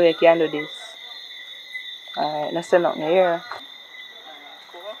from, I know you can do this. Alright, no say nothing here.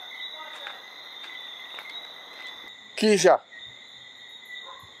 Keisha,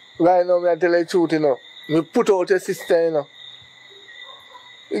 right now I tell you the truth, you know. Me put out your sister, you know.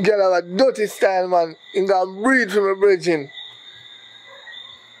 You girl have a dirty style, man. You can breathe from a bridging.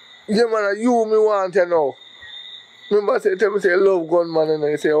 Yeah, man, you me want you know. Remember, tell me say you love gunman, you know.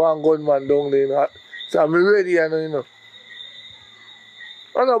 You say one gunman down there, you know. So I'm ready, you know.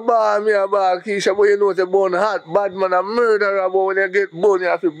 I don't ball me a ball, Keisha, but you know it's a bone hot. Bad man a murderer, but when you get bone, you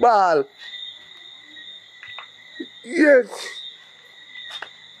have to ball. Yes.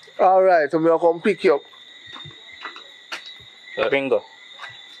 Alright, so I'll come pick you up.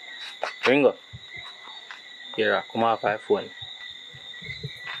 Ringo. Here, come off my phone.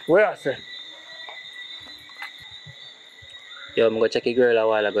 Where I say? Yo, I'm going to check a girl a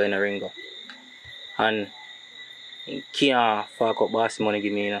while ago in a Ringo. And he can't fuck up bossy money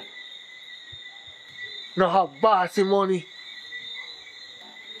give me, you know. No have bossy money.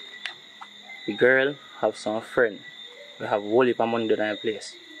 The girl have some friend. We have a whole heap of money down in the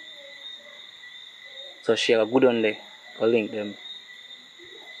place. So she got good on there. Go link them.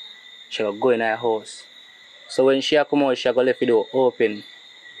 She got go in her house. So when she come out, she got left the door open.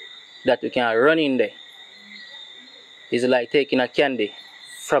 That we can run in there. It's like taking a candy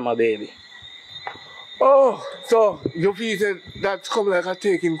from a baby. Oh, so you feel that that's come like a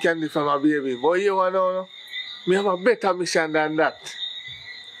taking candy from a baby. But you want to know, me have a better mission than that.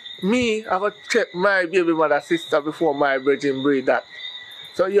 Me, I got check my baby mother sister before my virgin breed that.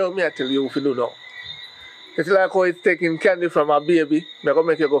 So you me I tell you if you do now. It's like how it's taking candy from a baby. I'm going to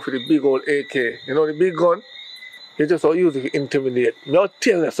make you go for the big old AK. You know the big gun? You just don't use it to intimidate. I'll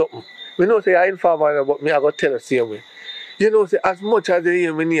tell you something. I know say I informer, but me I got to tell you the same way. You know, say as much as they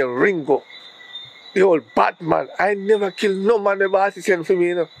hear me name Ringo, the old Batman, I never kill no man the boss send for me,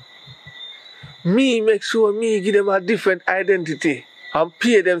 you know. Me make sure me give them a different identity and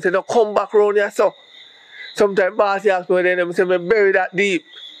pay them say no come back round here so. Sometimes boss ask me then them say me bury that deep.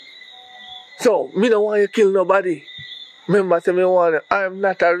 So me don't want you kill nobody. Remember say me want I am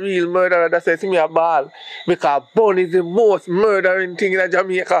not a real murderer, that's why see me a ball. Because bun is the most murdering thing in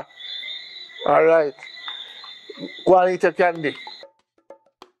Jamaica. Alright. Go and eat your candy.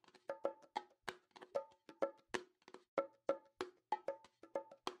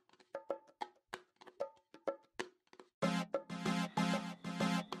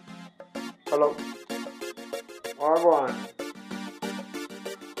 Hello. What go on?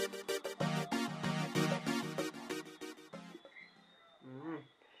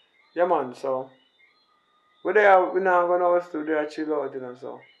 Yeah, man. So we there. We now going to our studio chill out, you know.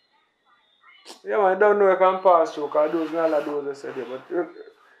 So yeah, man. I don't know if I'm pass through, cause those all of those I said there, but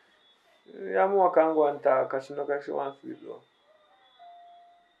yeah, more can go and talk, cause she know cause she wants to sleep though.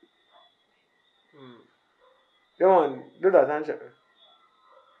 Yeah, man. Do that and check.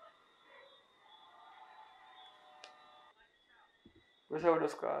 What's up with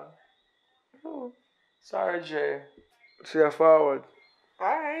this call? Oh, sorry, Jay. See you forward.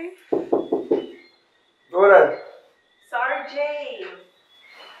 Alright. Go ahead. Sorry, Jay.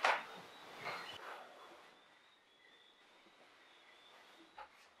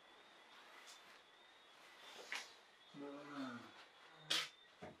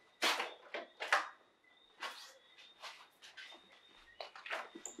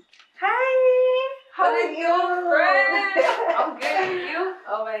 How are you, friend? I'm good, and you?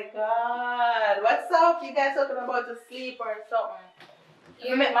 Oh my god. What's up? You guys talking about to sleep or something?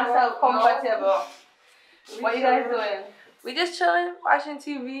 You make myself comfortable. What you guys doing? We just chilling, watching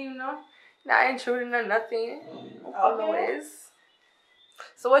TV, you know? Not intruding on nothing. Always.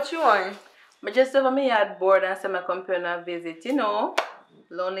 So what you want? But just over me had bored and say I come here on a visit, you know.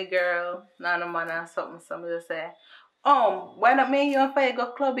 Lonely girl, no man and something just say. Why not me and you and Fire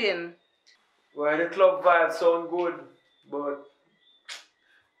go clubbing? Well, the club vibe sound good, but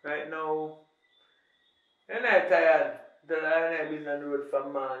right now, I'm not tired. I've been on the road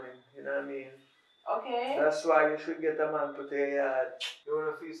from morning, you know what I mean? Okay. That's why you should get a man put in your yard. You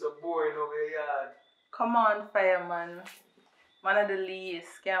don't feel so boring over your yard. Come on, fireman. Man of the least.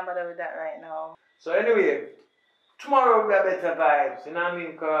 Can't bother with that right now. So anyway, tomorrow will be a better vibes, you know what I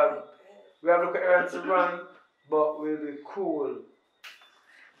mean? Because we have look at errands to run, but we'll be cool.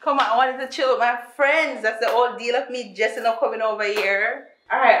 Come on, I wanted to chill with my friends. That's the whole deal of me just not coming over here.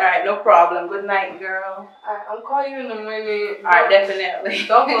 Alright, no problem. Good night, girl. Alright, I'm calling you in the morning. Alright, definitely.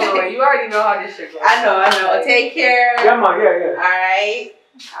 Don't go away. You already know how this shit goes. I know. Take care. Yeah, man, yeah. Alright.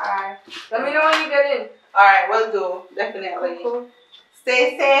 Alright. Let me know when you get in. Alright, will do. Definitely. Cool.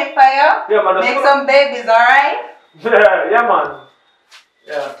 Stay safe, Fire. Yeah, man. Make some babies, alright? Yeah, man.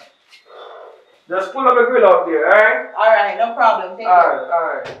 Yeah. Just pull up the grill out there, alright? Alright, no problem. Take care.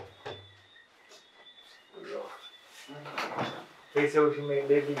 Alright. They say we should make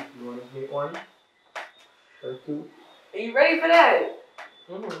baby. You want to make one? Or two? Are you ready for that?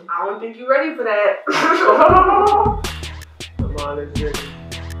 I don't think you're ready for that. Come on, let's get it.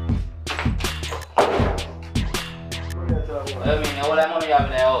 I mean, all that money you have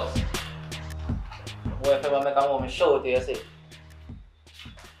in the house. What if I make a moment show to you, see?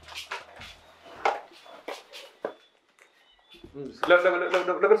 Look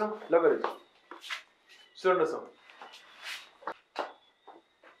at some. Look at it. Show me some.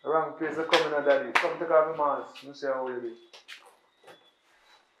 Wrong place to come in, daddy. Come take off your mask. You see how it is.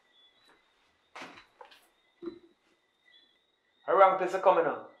 A wrong place to come in.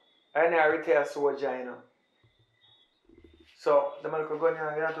 I need a retail soldier, you know. So, the man could go in here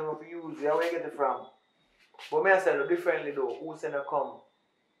and you have to know if you use it. Where you get it from? But me I say it differently though. Who send a come?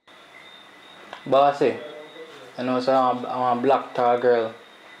 Bossy, I know so I'm a black tall girl.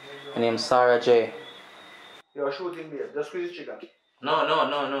 Her name's Sarah J. You're shooting there. Just squeeze the trigger. No,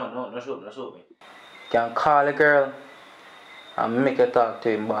 shoot me. Can call a girl and make her talk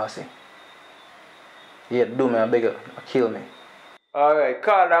to him, bossy. Yeah, do me a bigger, kill me. Alright,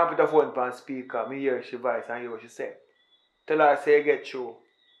 call her and put the phone on speaker. Me hear she voice and hear what she say. Tell her say you get through.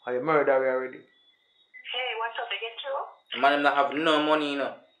 Or you murder her already. Hey, what's up? You get through? The man him not have no money, you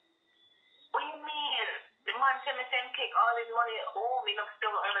know. What do you mean? The man tell me same kick all his money home. He not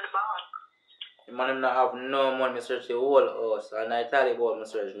still under the bank. The man him not have no money, me search the whole house. And I tell you about me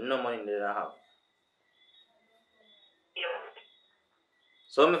search, no money they don't have. Yeah.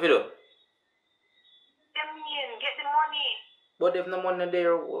 So what me fi do? Them mean, get the money. But if no money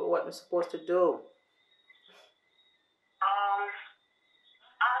there, what me supposed to do?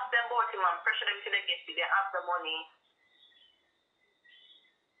 Ask them about him and pressure them till they get it. They have the money.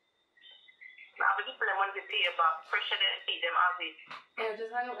 Now, we give them money to pay back. Pressure them, pay them, have it. Yeah,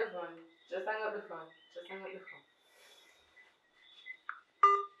 just hang up the phone. Just hang up the phone.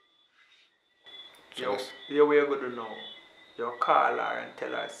 Yo, what you going to do now? You call her and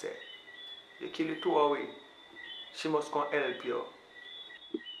tell her, say, you kill the two away. She must come help you.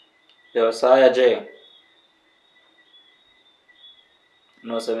 Yo, Sarah J.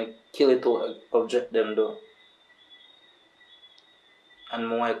 No, so me kill it to object them though. And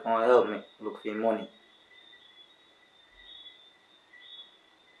my wife can't help me look for money.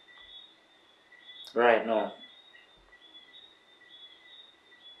 Right now.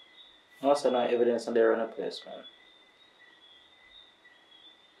 Also no evidence on there on the place, man.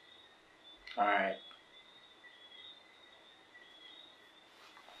 Alright.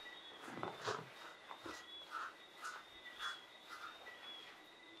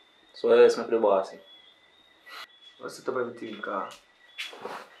 So what else make the bossy? Let's set up everything, car.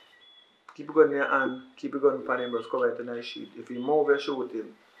 Keep it gun in your hand, keep it gun upon him, brush, cover it in a sheet. If you move your shoot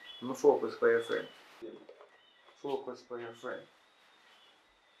him, you focus for your friend. Focus for your friend.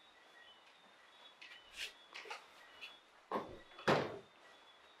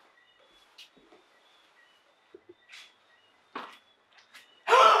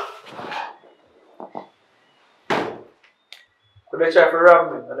 Could they try to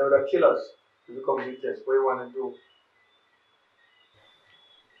rob me and they would have killed us if you come to test? What do you want to do?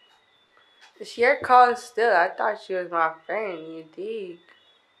 It's your call still. I thought she was my friend. You dig?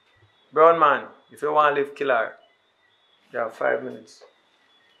 Brown man, if you want to live, kill her. You have 5 minutes.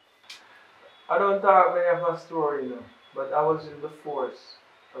 I don't talk many of my story, you know, but I was in the force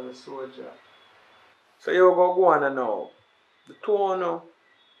as a soldier. So you go on and now. the two of you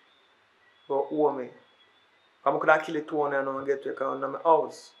go owe me. I could have killed the two of you and get to my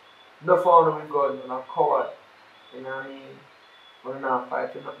house. The phone with God and I'm coward. You know what I mean? But I'm not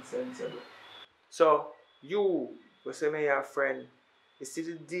fighting nothing sensible. So, you will say me your friend. It's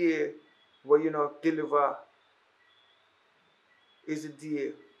the day where you know deliver is the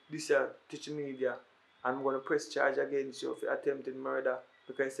day this teaching media. I'm going to press charge against you for attempted murder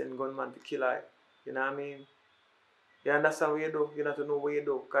because you send gunman to kill her. You know what I mean? You understand what you do? You have to know what you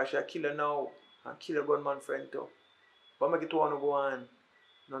do. Because you're a killer now and kill a gunman friend too. But make it want to go on.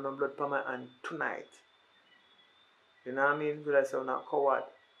 No blood for my hand tonight. You know what I mean? Because I say I'm not coward.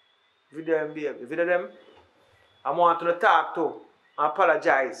 Video them, baby. Video them. I want to talk to.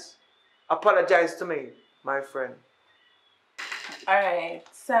 Apologize. Apologize to me, my friend. Alright,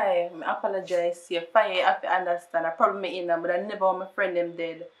 sorry, I apologize to you. Fine, you have to understand. I probably in them, but I never want my friend them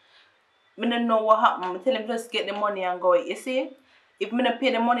dead. I don't know what happened. I tell him just get the money and go. You see? If I don't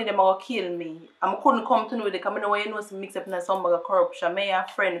pay the money, they will kill me. I couldn't come to know it because I know you know some mix up in some corruption. My a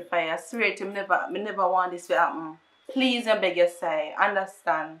friend fire. I swear to you, I never want this to happen. Please, I beg you, say,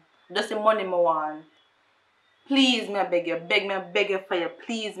 understand. Just the money I want. Please, I beg you. I beg you for you.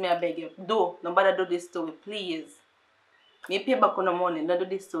 Please, I beg you. Do. Nobody do this to me, please. Me pay back on the money. Don't do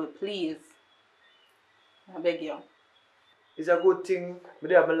this to me, please. I beg you. It's a good thing. I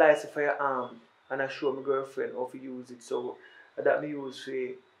do have my license for your arm. And I show my girlfriend how to use it. So that me use for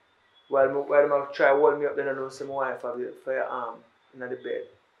while I try to hold me up, then I know some wife have it for your arm in the bed.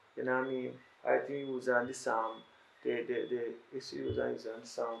 You know what I mean? I think use on this arm. The issues on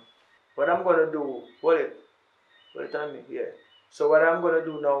this arm. What I'm gonna do, hold it on me, yeah. So what I'm gonna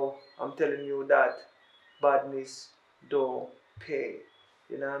do now, I'm telling you that badness don't pay.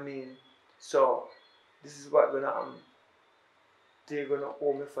 You know what I mean? So this is what gonna happen. They're gonna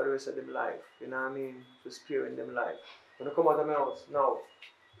owe me for the rest of their life. You know what I mean? For sparing them life. When I come out of my house now.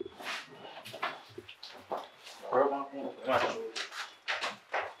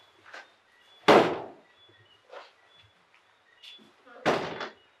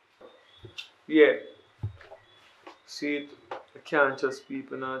 Yeah. See it, I can't trust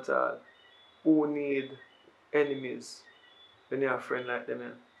people not at all. Who need enemies when you have a friend like them,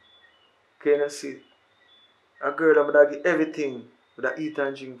 man? Can you see? A girl that would give everything with a eat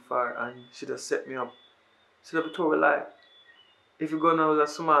and drink for her and she just set me up. She never told me lie. If you go now with a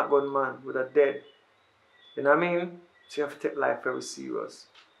smart gunman with a dead, you know what I mean? She have to take life very serious.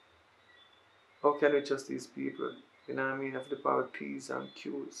 How can we trust these people? You know what I mean? Have the power of P's and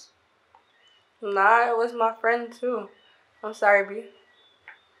Q's. Nah, it was my friend too. I'm sorry, B.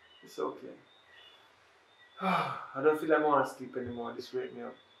 It's okay. I don't feel like I want to sleep anymore. Just wake me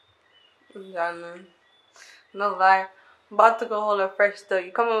up. Yeah, man. No lie. I'm about to go hold a fresh study.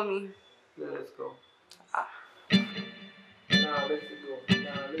 You come with me. Yeah, let's go. Nah, let's go.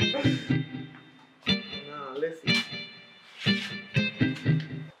 Nah, let's go.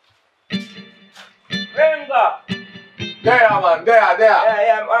 Ringo! There, man. There.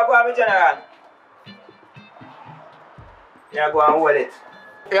 Yeah, I'll go with General. Yeah, go and hold it.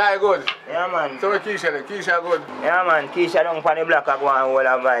 Yeah, good. Yeah, man. So Keisha good. Yeah, man. Keisha down on the block, I go and hold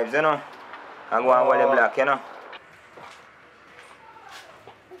her vibes, you know. I go and hold the block, you know.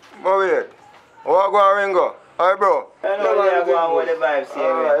 But wait. What go and Ringo? Alright, bro. Yeah, go and hold the vibes here.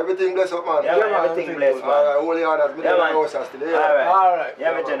 Alright, everything bless up, man. Yeah, man, everything bless, man. Alright, only others. Yeah, man. Alright.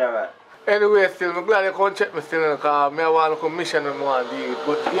 Yeah, my General. Anyway, still, I'm glad you come check me still because I want to come mission and want to deal with.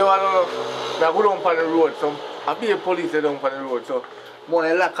 But you want to know, I go down on the road, so I be a police down on the road, so I want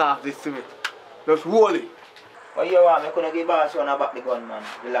to lock off this to me. Just roll it. What you want? I couldn't give boss one about the gun, man.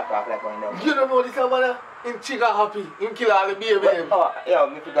 The lock off like one down. You don't know this man, him chica happy, him kill all the baby. Oh, yeah,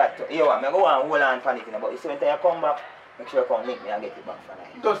 I forgot to. You want me go and hold on panicking, but you see when you come back, make sure you come link me and get it back for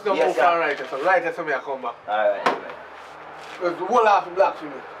night. Just don't move on right, so right so me I come back. Alright. Just roll off the black to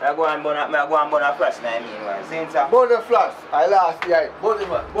me. I go and burn a flash now, I mean, man. See it, sir? Burn the flash. I last the eye. Burn it,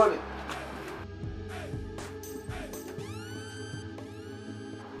 man. Burn it.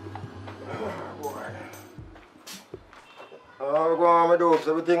 Go on, my dopes.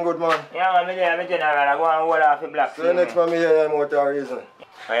 Everything good, man? Yeah, man, I'm General. I go and hold off the black. So the next man me hear him without a reason.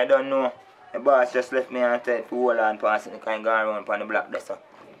 I don't know. The boss just left me and said to hold on past it. I can go around on the block there, sir.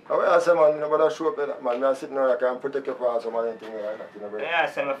 I say, man, nobody show up in that, man. I'm sitting there, I can protect your father or anything like that. You know, yeah, I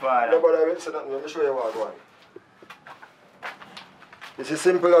say my father. Nobody will say that, let me show you what I want. It's as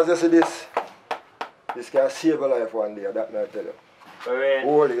simple as you see this. This can save a life one day, that may I tell you. For real?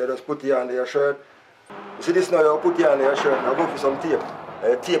 Hold it, you just put it under your shirt. You see this now, you put it under your shirt, now go for some tape.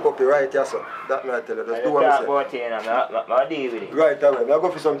 And you tape up your right here, so that may I tell you. Just do what I say. About it, I'll deal with it. Right away, now go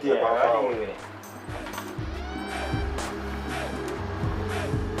for some tape. Yeah, I'll deal with it.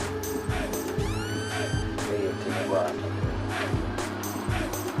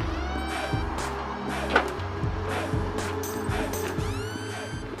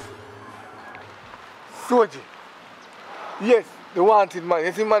 Soji. Yes, the wanted man.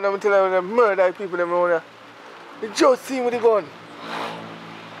 You see man, I'm telling you, they murder people them around here. They just see him with the gun.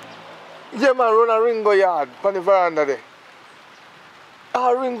 Yeah man, run a Ringo yard on the veranda there.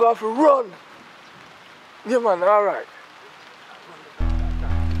 Our Ringo have to run. Yeah man, alright.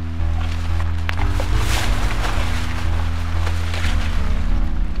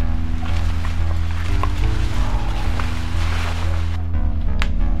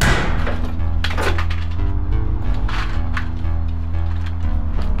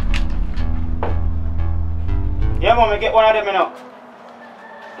 Yeah, mom, get one of them now.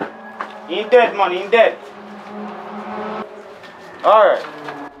 He dead, man, he dead. Alright.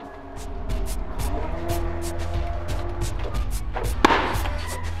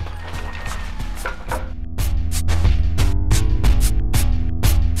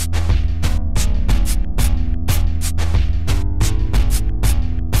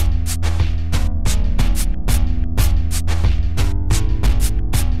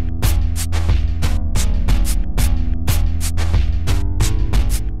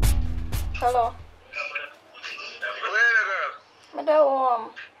 Hello. I'm at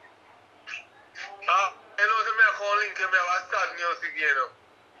home. You know, so I call link and I start music again.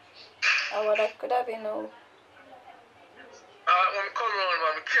 What that could have been now. When I come around,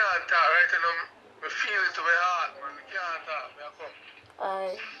 man, I can't talk right now. I feel it to my heart, man. I can't talk. I come.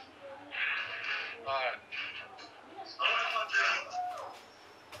 Aye. Alright.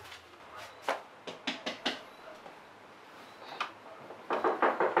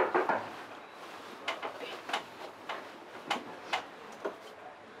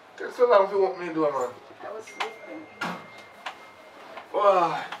 Take so long to open the door, man. I was sleeping.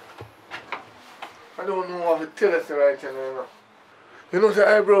 Wow. I don't know what to tell us right now, you know. You know the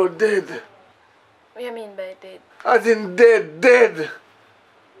eyebrow dead. What do you mean by dead? As in dead.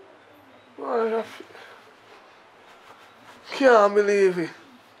 Wow, can't believe it.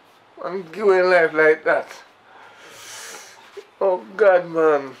 I'm giving life like that. Oh God,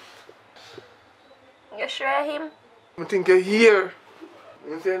 man. You sure him? I think a year.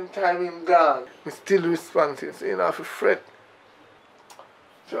 The same time him gone. I'm still responsive, so you know, I have to fret.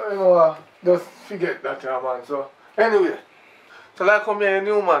 So, you know, just forget that, man. So, anyway. So, like, come here, a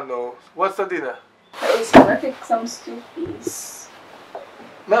new man now. What's the dinner? I was going to take some stew, please.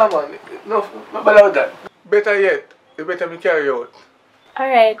 No, man. No about that. Better yet, you better me carry out.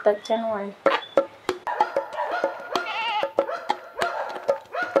 Alright, that can work.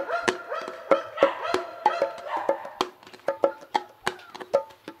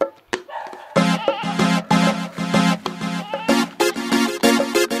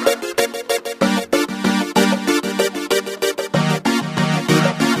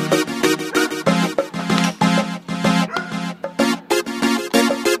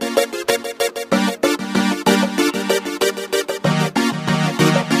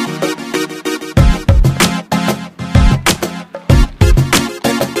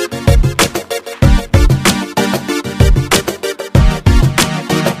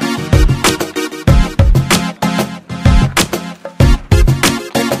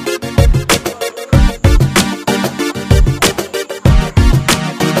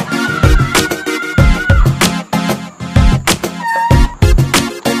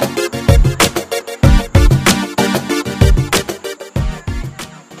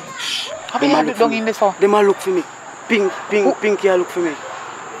 Down in this for? They might look for me. Pinky look for me.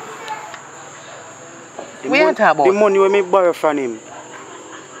 What you talking about? The money when me borrow from him.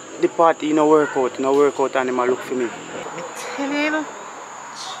 The party in a workout and he might look for me. Me tell you,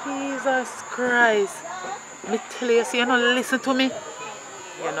 Jesus Christ. Me tell you, so you don't listen to me.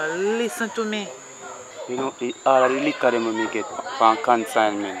 You don't listen to me. You know, all of the liquor them me get from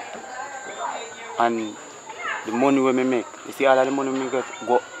consignment. And the money when me make, you see all of the money me get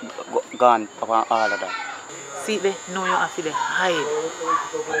gone upon all of that. See there, now you have to hide.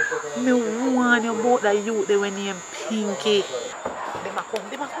 Me warn you about that youth they when named Pinky. Them a come.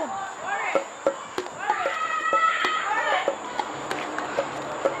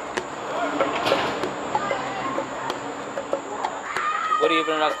 Good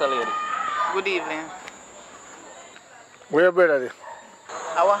evening, Rasta lady. Good evening. Where your brother there?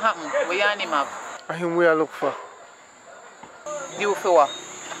 What happened? Where your name have? I him where I look for. You for what?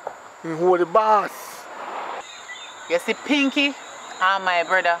 Who the boss? You see Pinky and my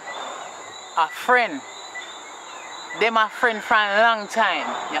brother a friend. Them a friend for a long time.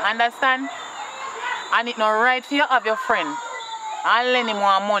 You understand? And it's not right for you to have your friend and lend him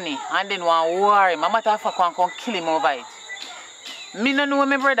more money and then want to worry him. A matter of fact, want to kill him over it. Me no know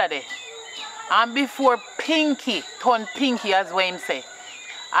my brother there. And before Pinky turned Pinky as what him say,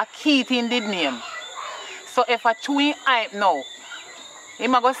 a Keating did name. So if I chew him hype now,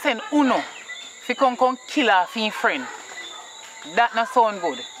 him a go send Uno fi come kill off him friend. That not sound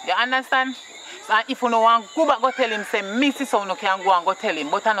good. You understand? So if you no want go back go tell him say Missy so no can go and go tell him.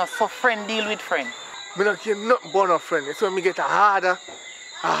 But I know so friend deal with friend. Me not care nothing but no friend. It's when me get a harder.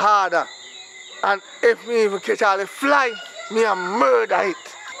 And if me even catch all the fly, me a murder it.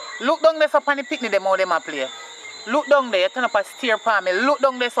 Look down there so on the picnic them how them a play. Look down there, you turn up a steer palm me. Look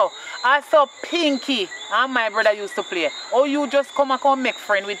down there so. I saw Pinky and my brother used to play. Oh, you just come and make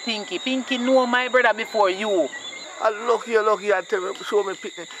friend with Pinky. Pinky know my brother before you. Lucky, I tell me, show me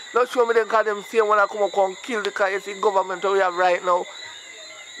picnic. Not show me them because them say when I come up and kill the car, you see government we have right now.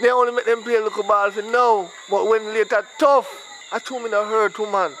 They only make them play a little ball for now. But when later tough, I told me not hurt too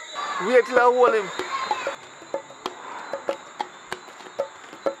man. Wait till I hold him.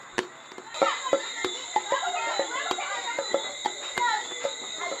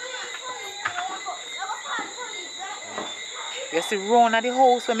 You see round at the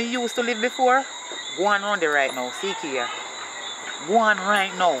house where me used to live before? Go on round there right now, see here. Go on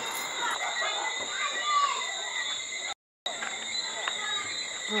right now.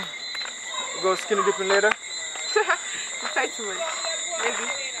 Go skinny dipping later? You try too much.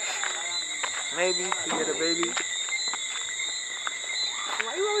 Maybe, to get a baby.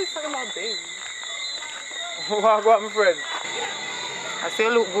 Why you always talking about baby? What go on, my friend? I say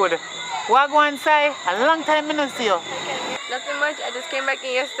you look good. What go on say? A long time I don't see you. Nothing much. I just came back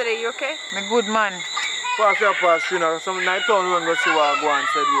in yesterday. You okay? Me good man. Pass you know. Some night town we go see what I go on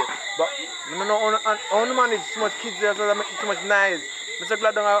said here. But I don't know how to manage too much kids there, so that make too much noise. I'm so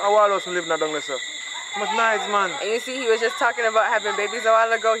glad I wall house live now down there, sir. Too much noise, man. And you see, he was just talking about having babies a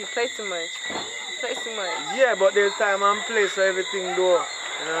while ago. He played too much. Yeah, but there's time and place for everything, though.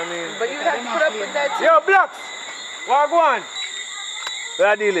 You know what I mean? But you have to put up with that too. Yo, Blocks! What go on? Where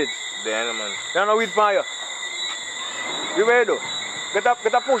I deal it? There, man. There's no weed for you. You ready though? Get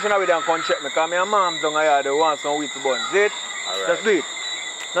a portion of it and come check me, because my mom's down here, they want some weed to burn. See it? Alright. Just do it.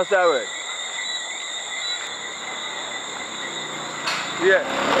 That's the word. Yeah.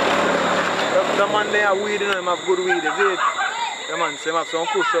 The man there have weed, you know, him have good weed, you see it? The man say him have some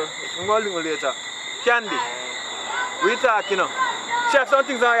kush, so I'm going to link later. Candy. We talk, you know. She have some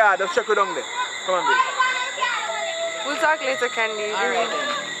things on yard, just check it down there. Come on, baby. We'll talk later, Candy.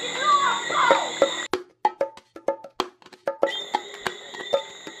 Alright.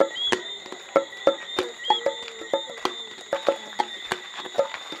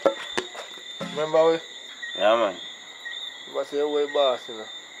 Remember we? Yeah, man. But say way boss, you know.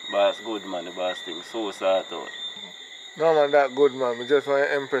 Boss good, man. The boss thing so sort out. No man, that good man. Me just want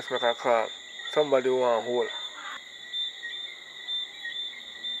to impress make a call. Somebody want hold.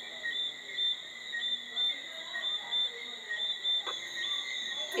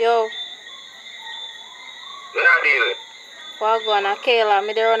 Yo. Yeah, deal. What going on, Kayla?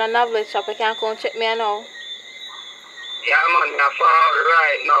 Me there on a novelist shop. You can't come check me now. Yeah, man, I'm for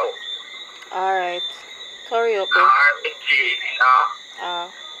right now. Alright. Hurry up, bro. Yeah.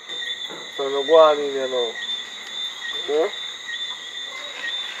 So no go on in here now. Yeah?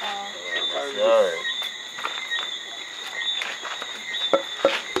 Alright.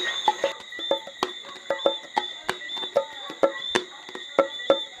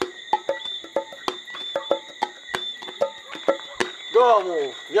 Don't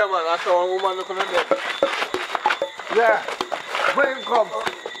move. Yeah man, I saw a woman looking at them. Yeah. Bring him come.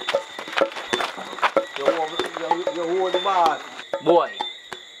 You hold the man. Boy,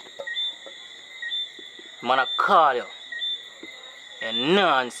 man, I call you. You no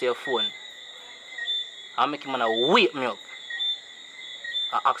answer your phone. I make him wake me up.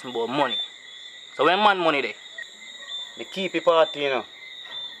 I ask me about money. So when man money there? Me keep it party, you know.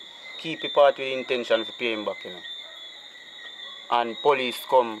 Keep it party with intention to pay him back, you know. And police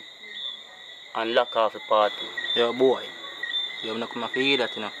come and lock off the party. Yo, boy. You not come to hear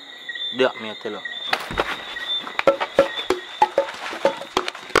that, you know. That me I tell you.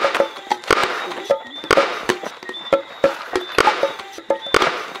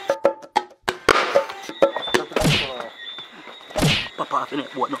 Papa, I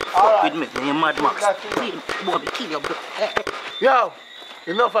boy, no. Fuck with me, man. You mad, Max. Boy, me kill you, bro. Yo,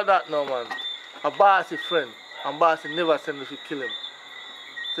 enough of that now, man. A bossy friend, and bossy never send me to kill him.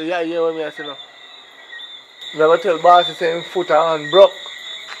 So yeah, you hear what me I say now? Never tell bossy say him foot and hand broke.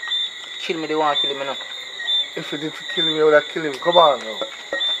 Kill me, they want to kill him, you know. If he did kill him, you would have killed him. Come on now.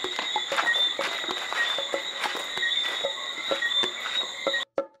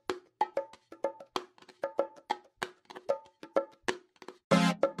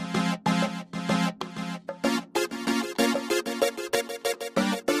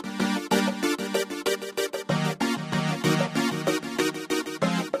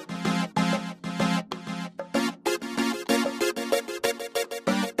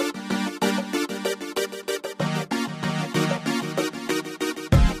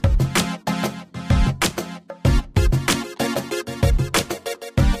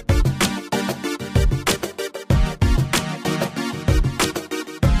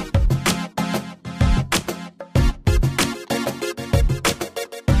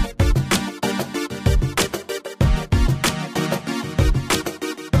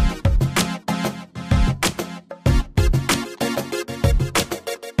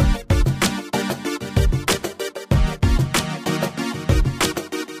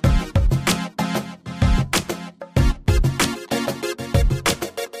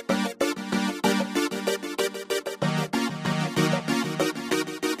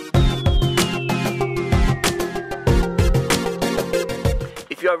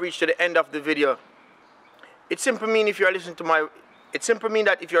 reached to the end of the video. It simply means if you're listening to my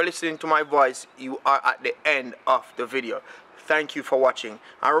that if you're listening to my voice, you are at the end of the video. Thank you for watching,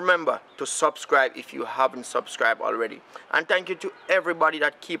 and remember to subscribe if you haven't subscribed already. And thank you to everybody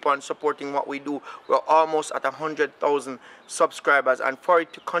that keep on supporting what we do. We're almost at 100,000 subscribers, and for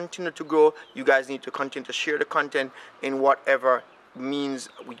it to continue to grow, you guys need to continue to share the content in whatever means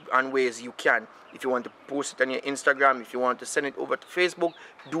and ways you can. If you want to post it on your Instagram, if you want to send it over to Facebook,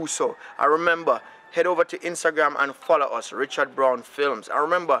 do so. And remember, head over to Instagram and follow us, Richard Brown Films. And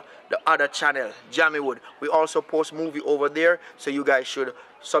remember, the other channel, Jamiewood, we also post movie over there, so you guys should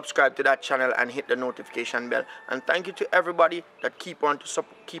subscribe to that channel and hit the notification bell. And thank you to everybody that keep on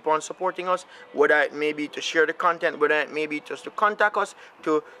supporting us, whether it may be to share the content, whether it may be just to contact us,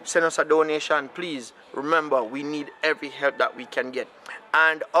 to send us a donation. Please remember, we need every help that we can get.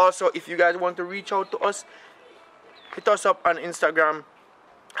 And also, if you guys want to reach out to us, hit us up on Instagram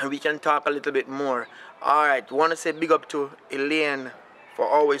and we can talk a little bit more. Alright, want to say big up to Elaine for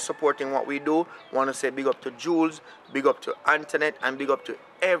always supporting what we do. Want to say big up to Jules, big up to Antoinette, and big up to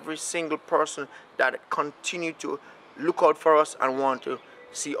every single person that continue to look out for us and want to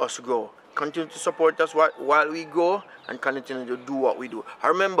see us grow. Continue to support us while we grow and continue to do what we do. I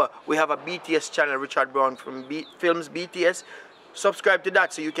remember, we have a BTS channel, Richard Brown from Films BTS. Subscribe to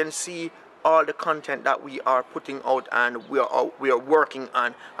that so you can see all the content that we are putting out and we are working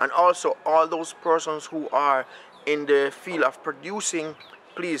on. And also all those persons who are in the field of producing,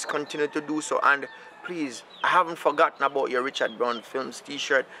 please continue to do so. And please, I haven't forgotten about your Richard Brown Films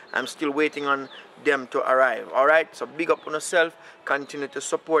t-shirt. I'm still waiting on them to arrive. Alright, so big up on yourself, continue to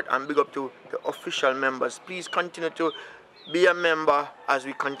support, and big up to the official members. Please continue to be a member as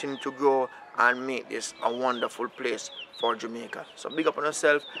we continue to grow and make this a wonderful place for Jamaica. So big up on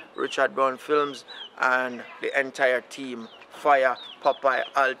yourself, Richard Brown Films, and the entire team, Fire, Popeye,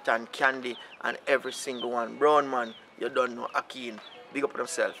 Alton, Candy, and every single one. Brown man, you don't know, Akin. Big up on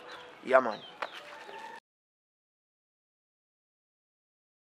yourself. Yeah, man.